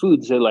types of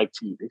foods they like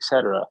to eat, et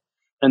cetera.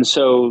 And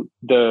so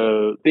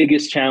the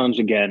biggest challenge,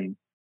 again,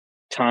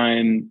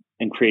 time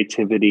and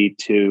creativity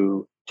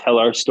to tell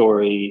our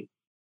story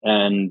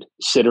and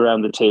sit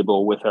around the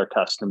table with our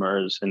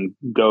customers and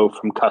go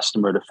from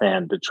customer to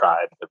fan to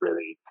tribe that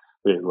really,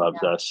 really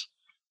loves us.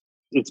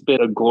 It's been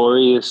a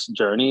glorious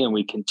journey, and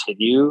we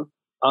continue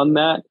on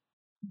that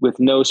with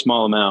no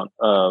small amount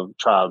of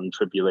trial and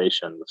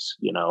tribulations,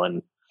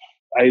 and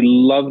I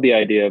love the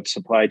idea of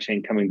supply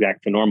chain coming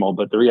back to normal,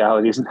 but the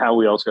reality is now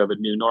we also have a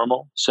new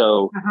normal.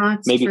 So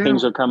maybe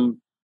things will come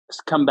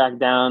back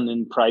down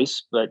in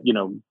price, but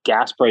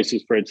gas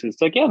prices, for instance,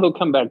 they'll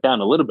come back down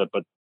a little bit,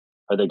 but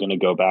are they going to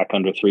go back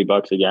under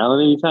 $3 a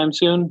gallon anytime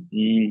soon?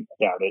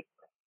 Doubt it.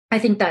 I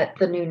think that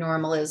the new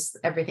normal is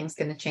everything's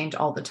going to change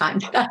all the time.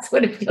 That's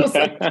what it feels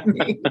like to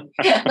me.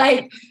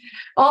 Like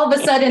all of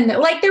a sudden,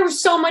 like there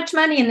was so much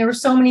money and there were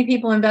so many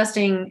people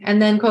investing,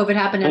 and then COVID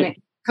happened and it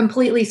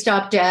completely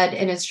stopped dead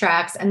in its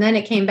tracks. And then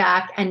it came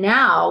back. And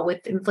now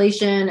with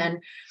inflation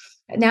and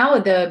now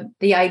with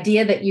the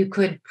idea that you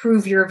could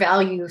prove your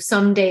value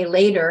someday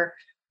later,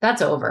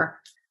 that's over.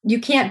 You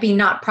can't be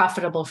not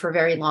profitable for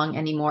very long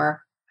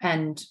anymore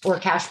or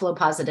cash flow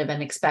positive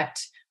and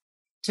expect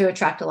to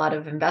attract a lot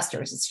of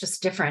investors. It's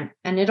just different,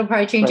 and it'll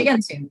probably change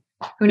again soon.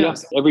 Who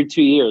knows? Yeah, every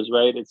 2 years,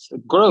 right? It's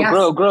grow.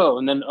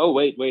 And then,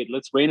 wait,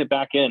 let's rein it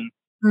back in.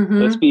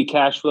 Let's be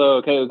cash flow.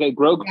 Okay.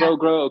 Grow.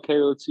 Okay.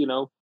 Let's,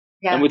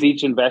 and with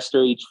each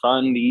investor, each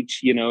fund,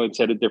 it's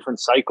at a different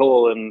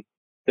cycle. And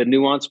the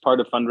nuanced part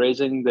of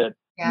fundraising that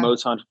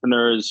most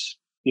entrepreneurs,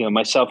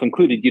 myself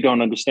included, you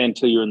don't understand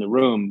until you're in the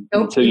room,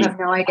 until you you have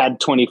no idea. had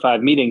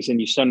 25 meetings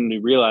and you suddenly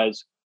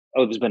realize,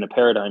 oh, there's been a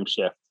paradigm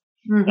shift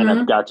and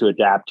I've got to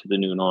adapt to the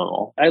new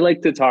normal. I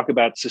like to talk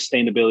about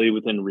sustainability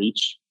within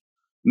reach,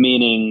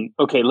 meaning,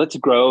 okay, let's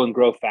grow and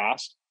grow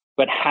fast,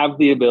 but have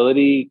the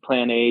ability,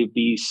 plan A,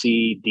 B,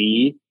 C,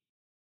 D,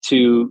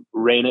 to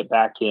rein it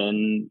back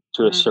in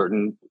to a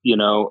certain,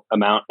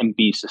 amount and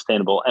be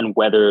sustainable and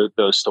weather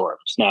those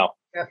storms. Now,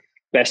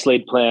 best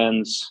laid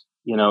plans,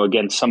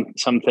 again,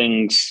 some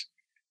things,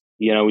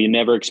 you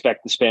never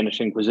expect the Spanish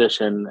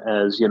Inquisition,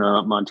 as,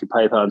 Monty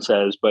Python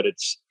says, but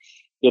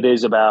it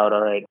is about,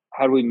 all right,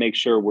 how do we make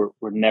sure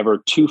we're never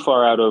too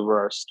far out over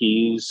our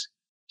skis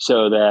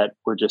so that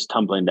we're just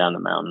tumbling down the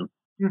mountain?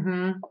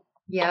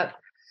 Yep.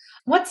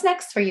 What's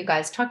next for you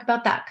guys? Talk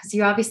about that, because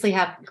you obviously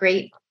have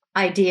great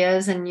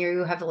ideas and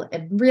you have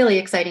a really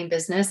exciting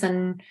business,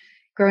 and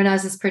Grown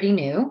As is pretty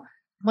new.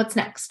 What's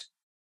next?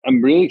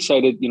 I'm really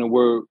excited.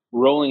 We're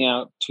rolling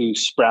out to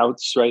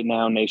Sprouts right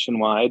now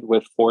nationwide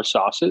with 4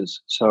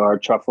 sauces. So our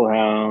Truffle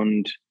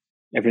Hound,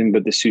 everything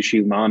but the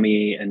Sushi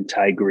Umami, and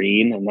Thai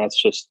Green. And that's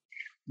just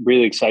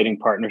really exciting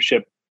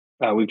partnership.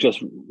 We're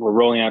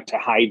rolling out to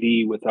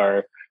Hy-Vee with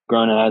our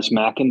Grown As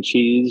mac and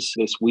cheese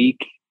this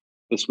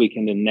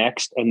weekend and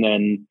next. And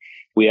then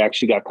we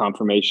actually got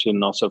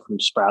confirmation also from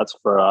Sprouts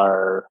for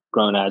our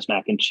Grown As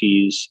mac and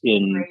cheese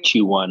in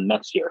Q1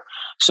 next year.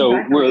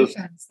 So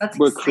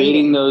we're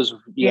creating those.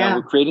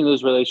 We're creating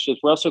those relationships.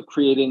 We're also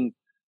creating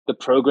the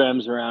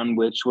programs around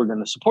which we're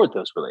going to support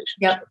those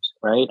relationships.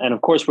 Right. And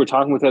of course, we're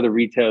talking with other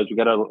retailers. We've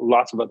got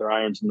lots of other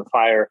irons in the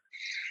fire.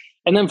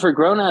 And then for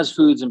Grown As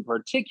Foods in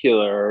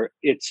particular,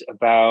 it's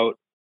about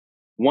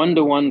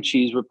 1-to-1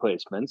 cheese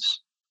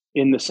replacements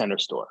in the center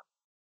store.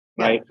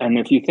 Right. And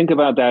if you think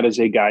about that as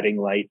a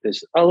guiding light,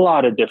 there's a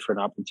lot of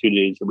different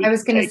opportunities. I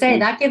was going to say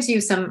that gives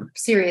you some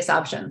serious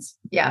options.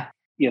 Yeah.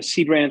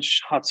 Seed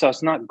Ranch hot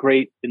sauce, not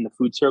great in the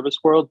food service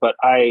world, but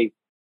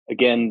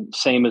again,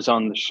 same as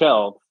on the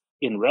shelf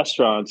in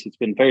restaurants, it's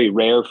been very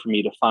rare for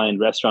me to find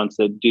restaurants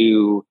that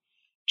do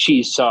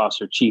cheese sauce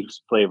or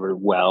cheese flavor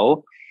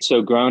well.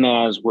 So Grown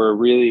As, we're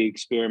really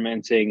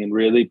experimenting and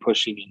really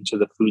pushing into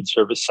the food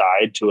service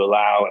side to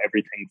allow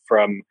everything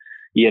from,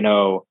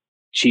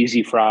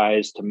 cheesy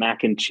fries to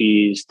mac and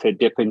cheese to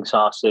dipping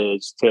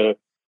sauces to,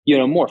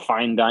 more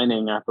fine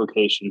dining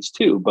applications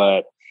too,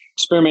 but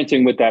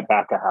experimenting with that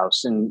back of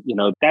house. And,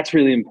 that's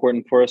really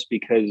important for us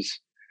because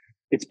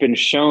it's been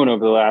shown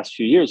over the last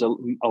few years,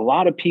 a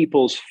lot of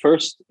people's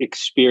first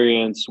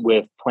experience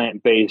with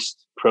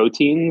plant-based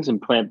proteins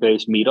and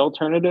plant-based meat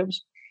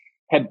alternatives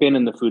have been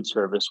in the food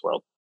service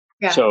world.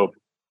 Yeah. So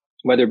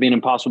whether it be an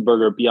Impossible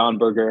Burger, Beyond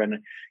Burger, and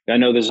I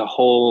know there's a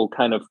whole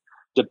kind of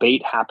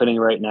debate happening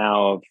right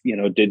now of,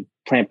 did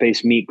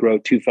plant-based meat grow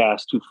too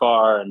fast, too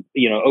far, and,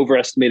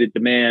 overestimated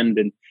demand.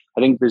 And I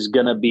think there's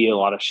going to be a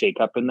lot of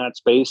shakeup in that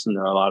space, and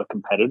there are a lot of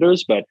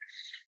competitors. But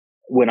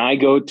when I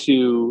go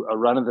to a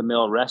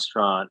run-of-the-mill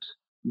restaurant,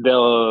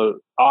 they'll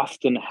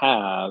often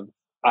have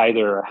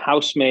either a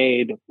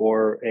house-made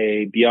or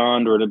a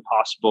Beyond or an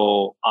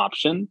Impossible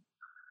option,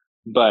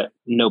 but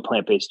no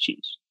plant-based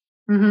cheese.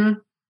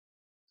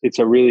 It's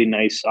a really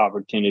nice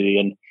opportunity.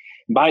 And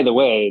by the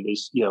way,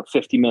 there's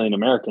 50 million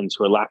Americans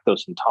who are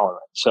lactose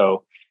intolerant.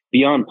 So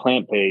beyond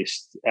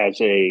plant-based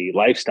as a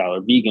lifestyle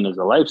or vegan as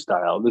a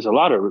lifestyle, there's a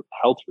lot of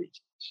health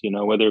reasons,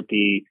 whether it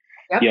be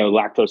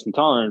lactose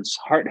intolerance,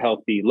 heart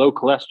healthy, low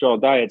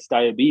cholesterol diets,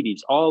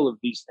 diabetes, all of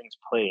these things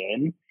play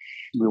in.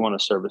 We want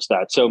to service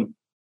that. So,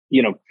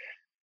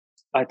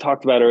 I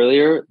talked about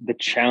earlier, the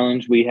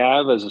challenge we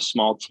have as a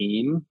small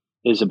team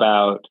is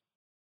about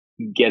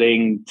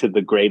getting to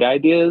the great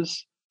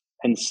ideas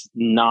and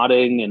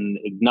nodding and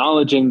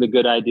acknowledging the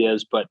good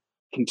ideas, but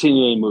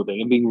continually moving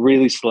and being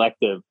really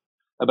selective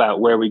about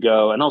where we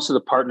go. And also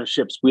the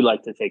partnerships we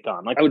like to take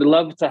on. Like I would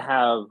love to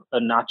have a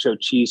nacho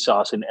cheese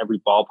sauce in every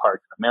ballpark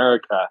in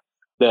America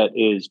that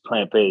is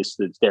plant-based,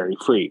 that's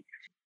dairy-free.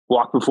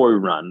 Walk before we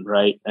run,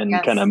 right? And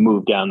kind of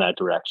move down that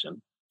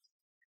direction.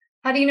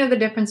 How do you know the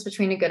difference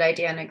between a good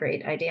idea and a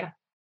great idea?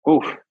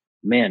 Oh,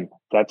 man,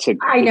 it's a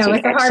hard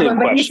one, question.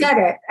 But you said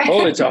it.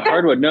 Oh, it's a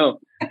hard one. No.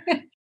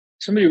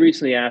 Somebody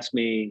recently asked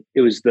me,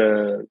 it was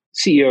the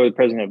CEO, the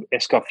president of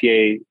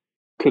Escoffier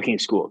cooking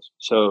schools.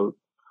 So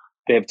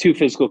they have 2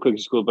 physical cooking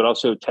schools, but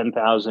also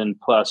 10,000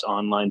 plus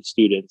online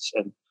students.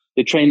 And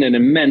they train an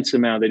immense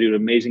amount. They do an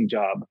amazing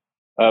job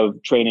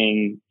of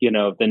training,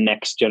 the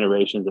next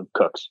generations of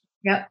cooks.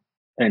 Yep.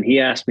 And he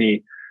asked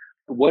me,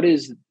 what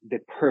is the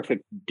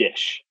perfect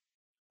dish?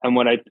 And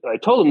what I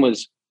told him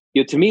was,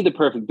 to me, the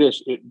perfect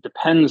dish, it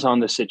depends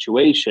on the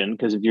situation,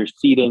 because if you're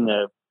feeding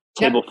a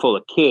table full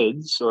of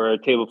kids or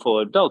a table full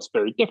of adults,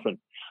 very different.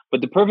 But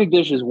the perfect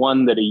dish is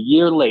one that a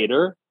year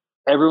later,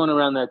 everyone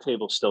around that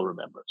table still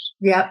remembers.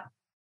 Yep.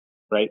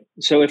 Right.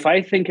 So if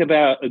I think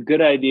about a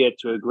good idea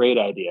to a great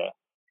idea,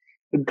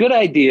 a good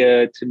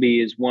idea to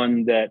me is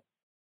one that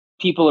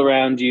people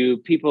around you,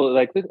 people are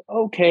like,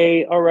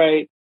 okay, all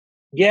right.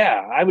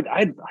 Yeah,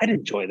 I'd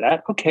enjoy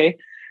that. Okay.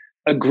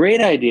 A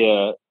great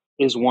idea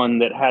is one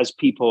that has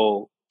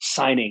people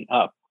signing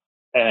up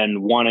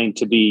and wanting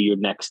to be your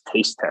next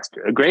taste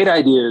tester. A great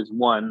idea is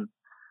one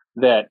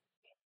that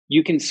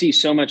you can see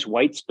so much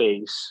white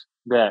space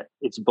that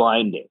it's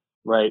blinding,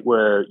 right?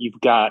 Where you've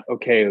got,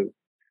 okay,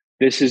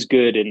 this is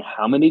good in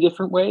how many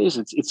different ways?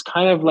 It's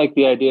kind of like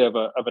the idea of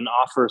an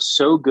offer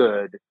so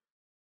good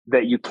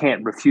that you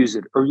can't refuse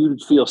it, or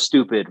you'd feel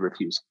stupid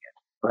refusing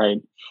it, right?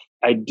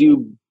 I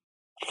do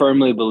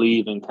firmly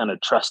believe in kind of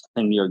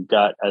trusting your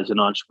gut as an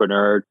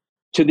entrepreneur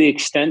to the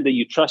extent that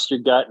you trust your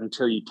gut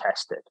until you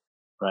test it,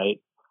 right?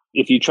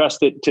 If you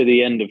trust it to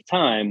the end of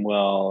time,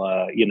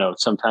 well,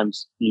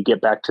 sometimes you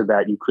get back to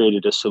that. You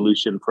created a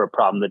solution for a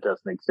problem that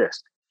doesn't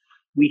exist.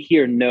 We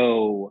hear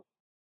no,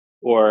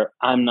 or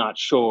I'm not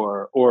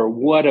sure, or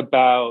what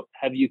about,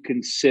 have you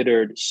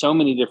considered, so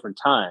many different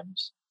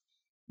times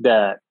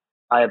that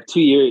I have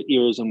two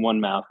ears and one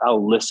mouth.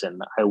 I'll listen.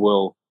 I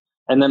will.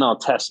 And then I'll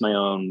test my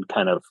own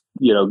kind of,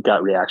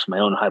 gut reaction, my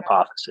own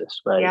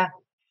hypothesis, right? Yeah,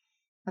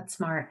 that's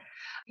smart.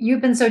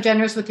 You've been so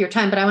generous with your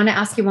time, but I want to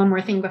ask you one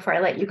more thing before I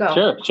let you go.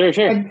 Sure.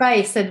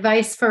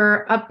 Advice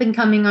for up and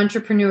coming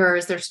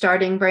entrepreneurs. They're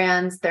starting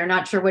brands. They're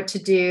not sure what to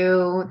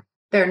do.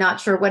 They're not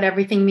sure what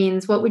everything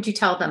means. What would you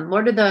tell them?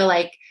 What are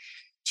the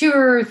 2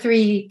 or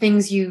 3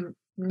 things you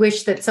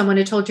wish that someone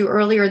had told you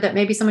earlier that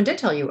maybe someone did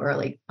tell you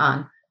early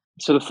on?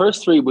 So the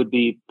first 3 would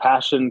be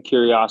passion,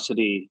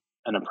 curiosity,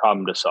 and a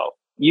problem to solve.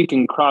 You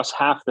can cross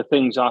half the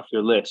things off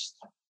your list,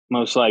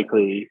 most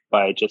likely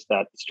by just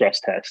that stress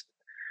test.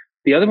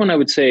 The other one I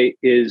would say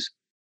is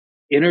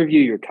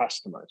interview your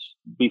customers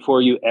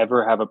before you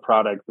ever have a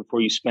product,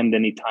 before you spend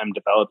any time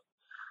developing.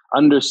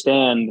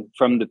 Understand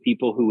from the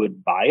people who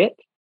would buy it,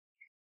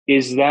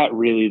 is that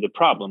really the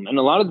problem? And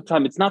a lot of the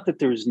time, it's not that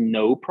there's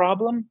no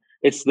problem.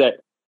 It's that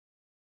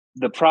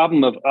the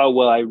problem of,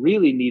 I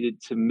really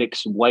needed to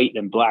mix white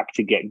and black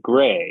to get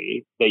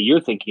gray that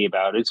you're thinking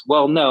about is,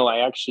 well, no,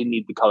 I actually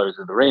need the colors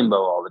of the rainbow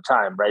all the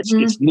time, right?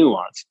 Mm-hmm. It's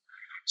nuance.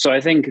 So I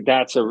think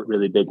that's a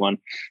really big one.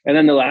 And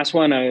then the last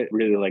one, I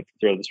really like to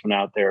throw this one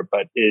out there,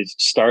 but is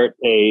start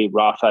a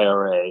Roth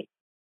IRA,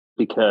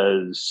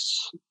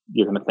 because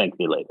you're going to thank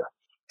me later.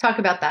 Talk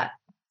about that.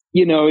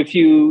 If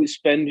you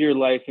spend your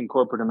life in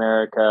corporate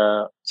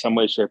America, some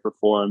way, shape, or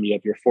form, you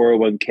have your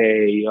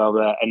 401k, all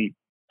that, and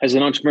as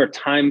an entrepreneur,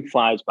 time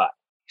flies by.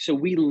 So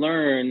we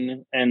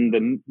learn, and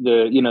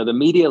the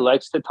media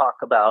likes to talk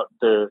about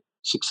the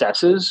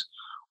successes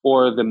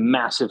or the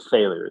massive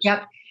failures.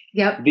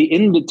 Yep. The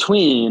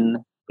in-between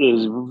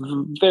is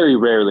very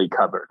rarely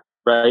covered,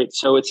 right?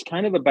 So it's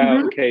kind of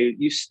about, okay,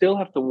 you still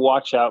have to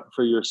watch out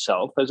for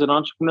yourself as an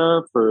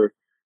entrepreneur, for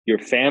your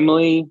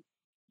family,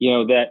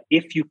 that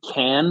if you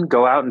can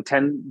go out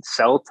and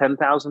sell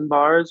 10,000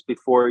 bars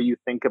before you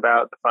think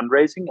about the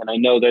fundraising. And I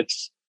know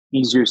that's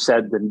easier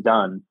said than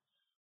done.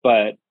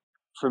 But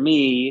for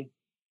me,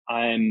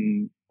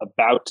 I'm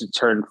about to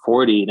turn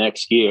 40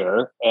 next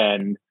year,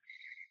 and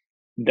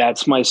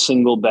that's my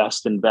single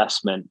best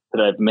investment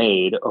that I've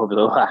made over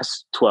the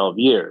last 12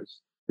 years.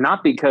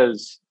 Not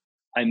because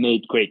I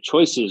made great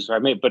choices,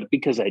 but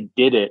because I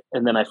did it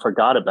and then I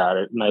forgot about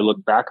it. And I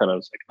look back on it, I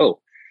was like, oh,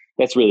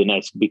 that's really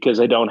nice, because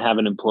I don't have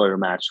an employer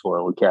match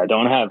 401k. I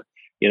don't have,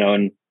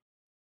 and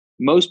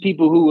most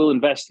people who will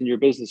invest in your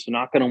business are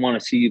not going to want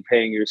to see you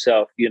paying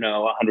yourself,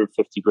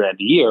 $150,000 a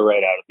year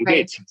right out of the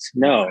gates.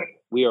 No,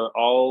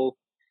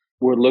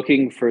 we're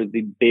looking for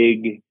the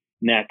big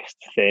next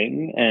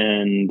thing,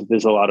 and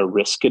there's a lot of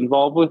risk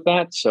involved with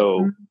that.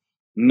 So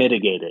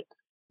mitigate it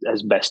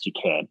as best you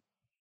can.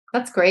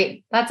 That's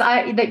great.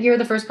 That you're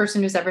the first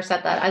person who's ever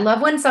said that. I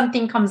love when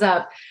something comes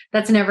up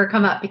that's never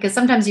come up, because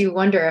sometimes you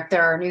wonder if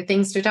there are new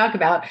things to talk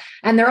about,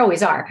 and there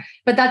always are.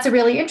 But that's a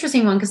really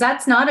interesting one, because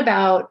that's not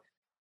about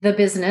the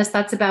business.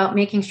 That's about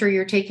making sure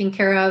you're taken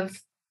care of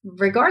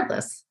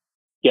regardless.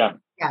 Yeah.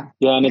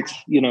 And it's,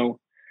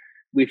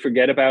 we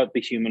forget about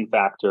the human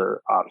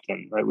factor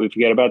often, right? We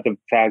forget about the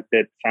fact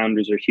that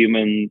founders are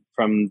human,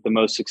 from the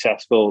most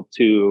successful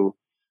to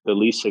the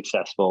least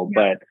successful,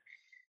 but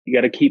you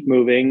got to keep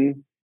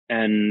moving.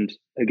 And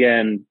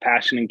again,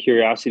 passion and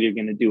curiosity are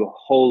going to do a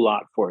whole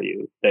lot for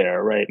you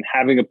there, right? And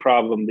having a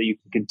problem that you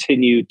can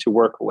continue to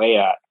work away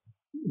at.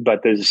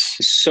 But there's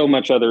so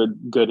much other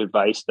good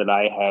advice that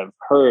I have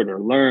heard or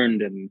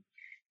learned, and,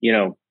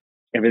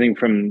 everything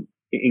from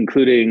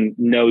including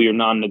know your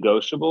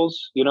non-negotiables.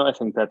 I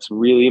think that's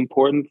really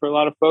important for a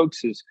lot of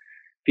folks, is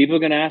people are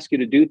going to ask you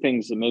to do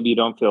things that maybe you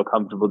don't feel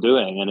comfortable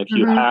doing. And if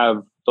you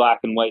have black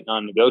and white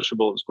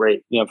non-negotiables,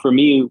 great. For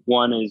me,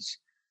 one is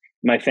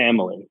my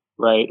family,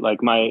 right?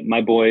 Like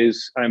my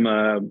boys, I'm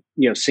a,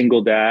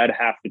 single dad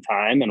half the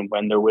time. And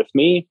when they're with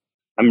me,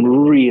 I'm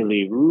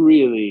really,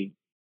 really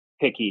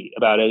picky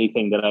about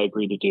anything that I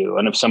agree to do.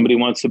 And if somebody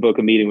wants to book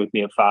a meeting with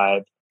me at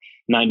 5,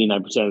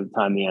 99% of the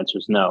time, the answer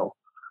is no,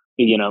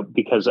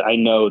 because I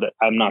know that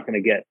I'm not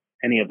going to get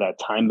any of that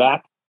time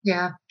back.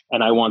 Yeah.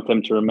 And I want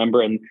them to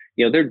remember. And,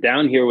 they're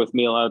down here with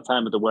me a lot of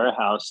time at the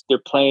warehouse.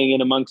 They're playing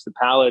in amongst the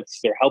pallets.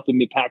 They're helping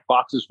me pack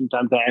boxes from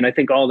time to time. And I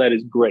think all that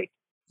is great.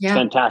 Yeah. It's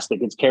fantastic.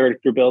 It's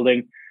character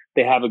building.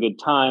 They have a good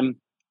time.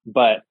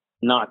 but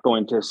not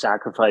going to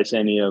sacrifice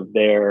any of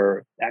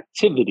their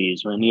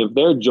activities or any of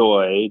their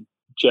joy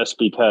just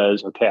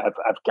because, okay,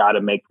 I've got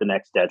to make the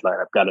next deadline.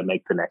 I've got to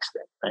make the next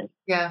thing,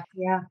 right?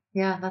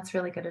 Yeah. That's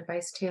really good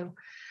advice too.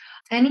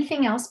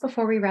 Anything else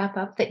before we wrap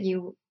up that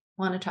you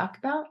want to talk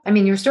about? I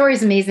mean, your story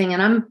is amazing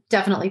and I'm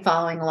definitely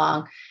following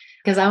along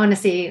because I want to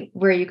see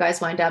where you guys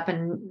wind up.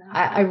 And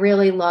I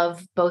really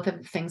love both of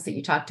the things that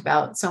you talked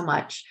about so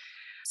much.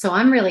 So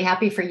I'm really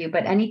happy for you,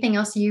 but anything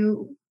else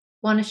you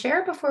want to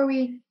share before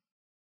we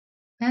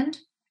end?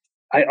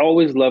 I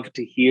always love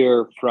to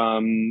hear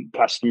from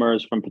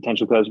customers, from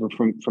potential customers,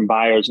 from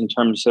buyers in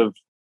terms of,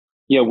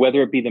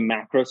 whether it be the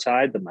macro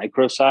side, the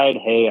micro side.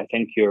 Hey, I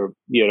think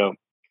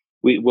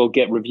we will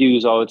get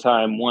reviews all the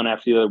time, one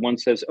after the other. One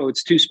says, oh,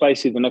 it's too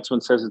spicy. The next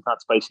one says it's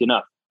not spicy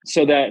enough.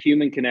 So that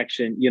human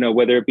connection,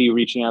 whether it be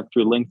reaching out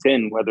through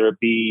LinkedIn, whether it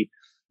be,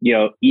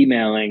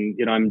 emailing,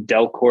 I'm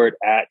Delcourt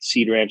at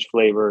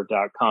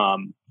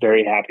seedranchflavor.com.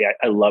 Very happy.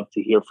 I love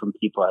to hear from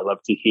people. I love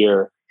to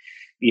hear,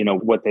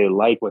 what they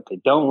like, what they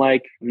don't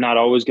like. I'm not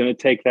always going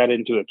to take that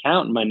into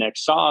account in my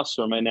next sauce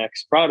or my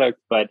next product,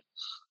 but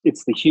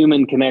it's the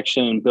human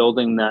connection and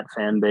building that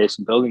fan base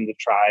and building the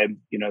tribe,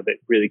 that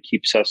really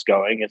keeps us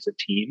going as a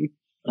team.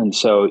 And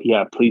so,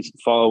 please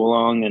follow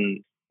along,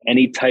 and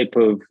any type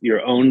of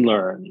your own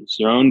learns,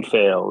 your own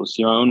fails,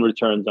 your own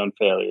returns on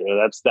failure.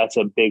 That's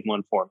a big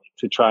one for me,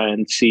 to try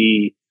and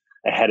see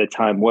ahead of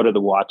time, what are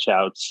the watch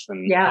outs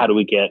and how do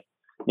we get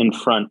in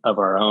front of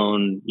our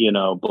own,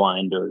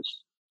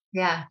 blinders.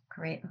 Yeah,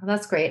 great. Well,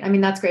 that's great. I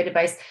mean, that's great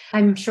advice.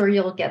 I'm sure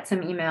you'll get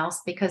some emails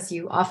because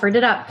you offered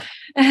it up.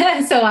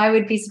 So I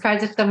would be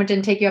surprised if someone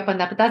didn't take you up on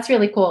that, but that's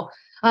really cool.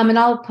 And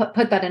I'll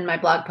put that in my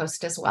blog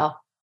post as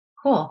well.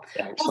 Cool.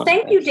 Excellent. Well,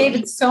 thank you,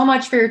 David, so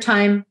much for your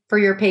time, for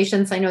your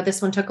patience. I know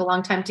this one took a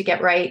long time to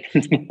get right.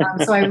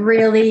 So I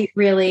really,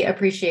 really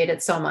appreciate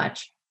it so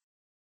much.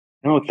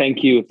 No,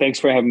 thank you. Thanks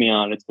for having me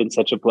on. It's been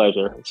such a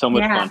pleasure. So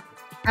much fun.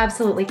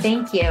 Absolutely.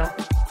 Thank you.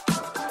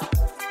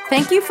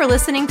 Thank you for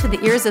listening to The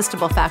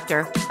Irresistible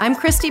Factor. I'm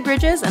Kristi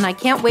Bridges, and I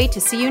can't wait to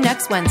see you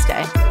next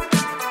Wednesday.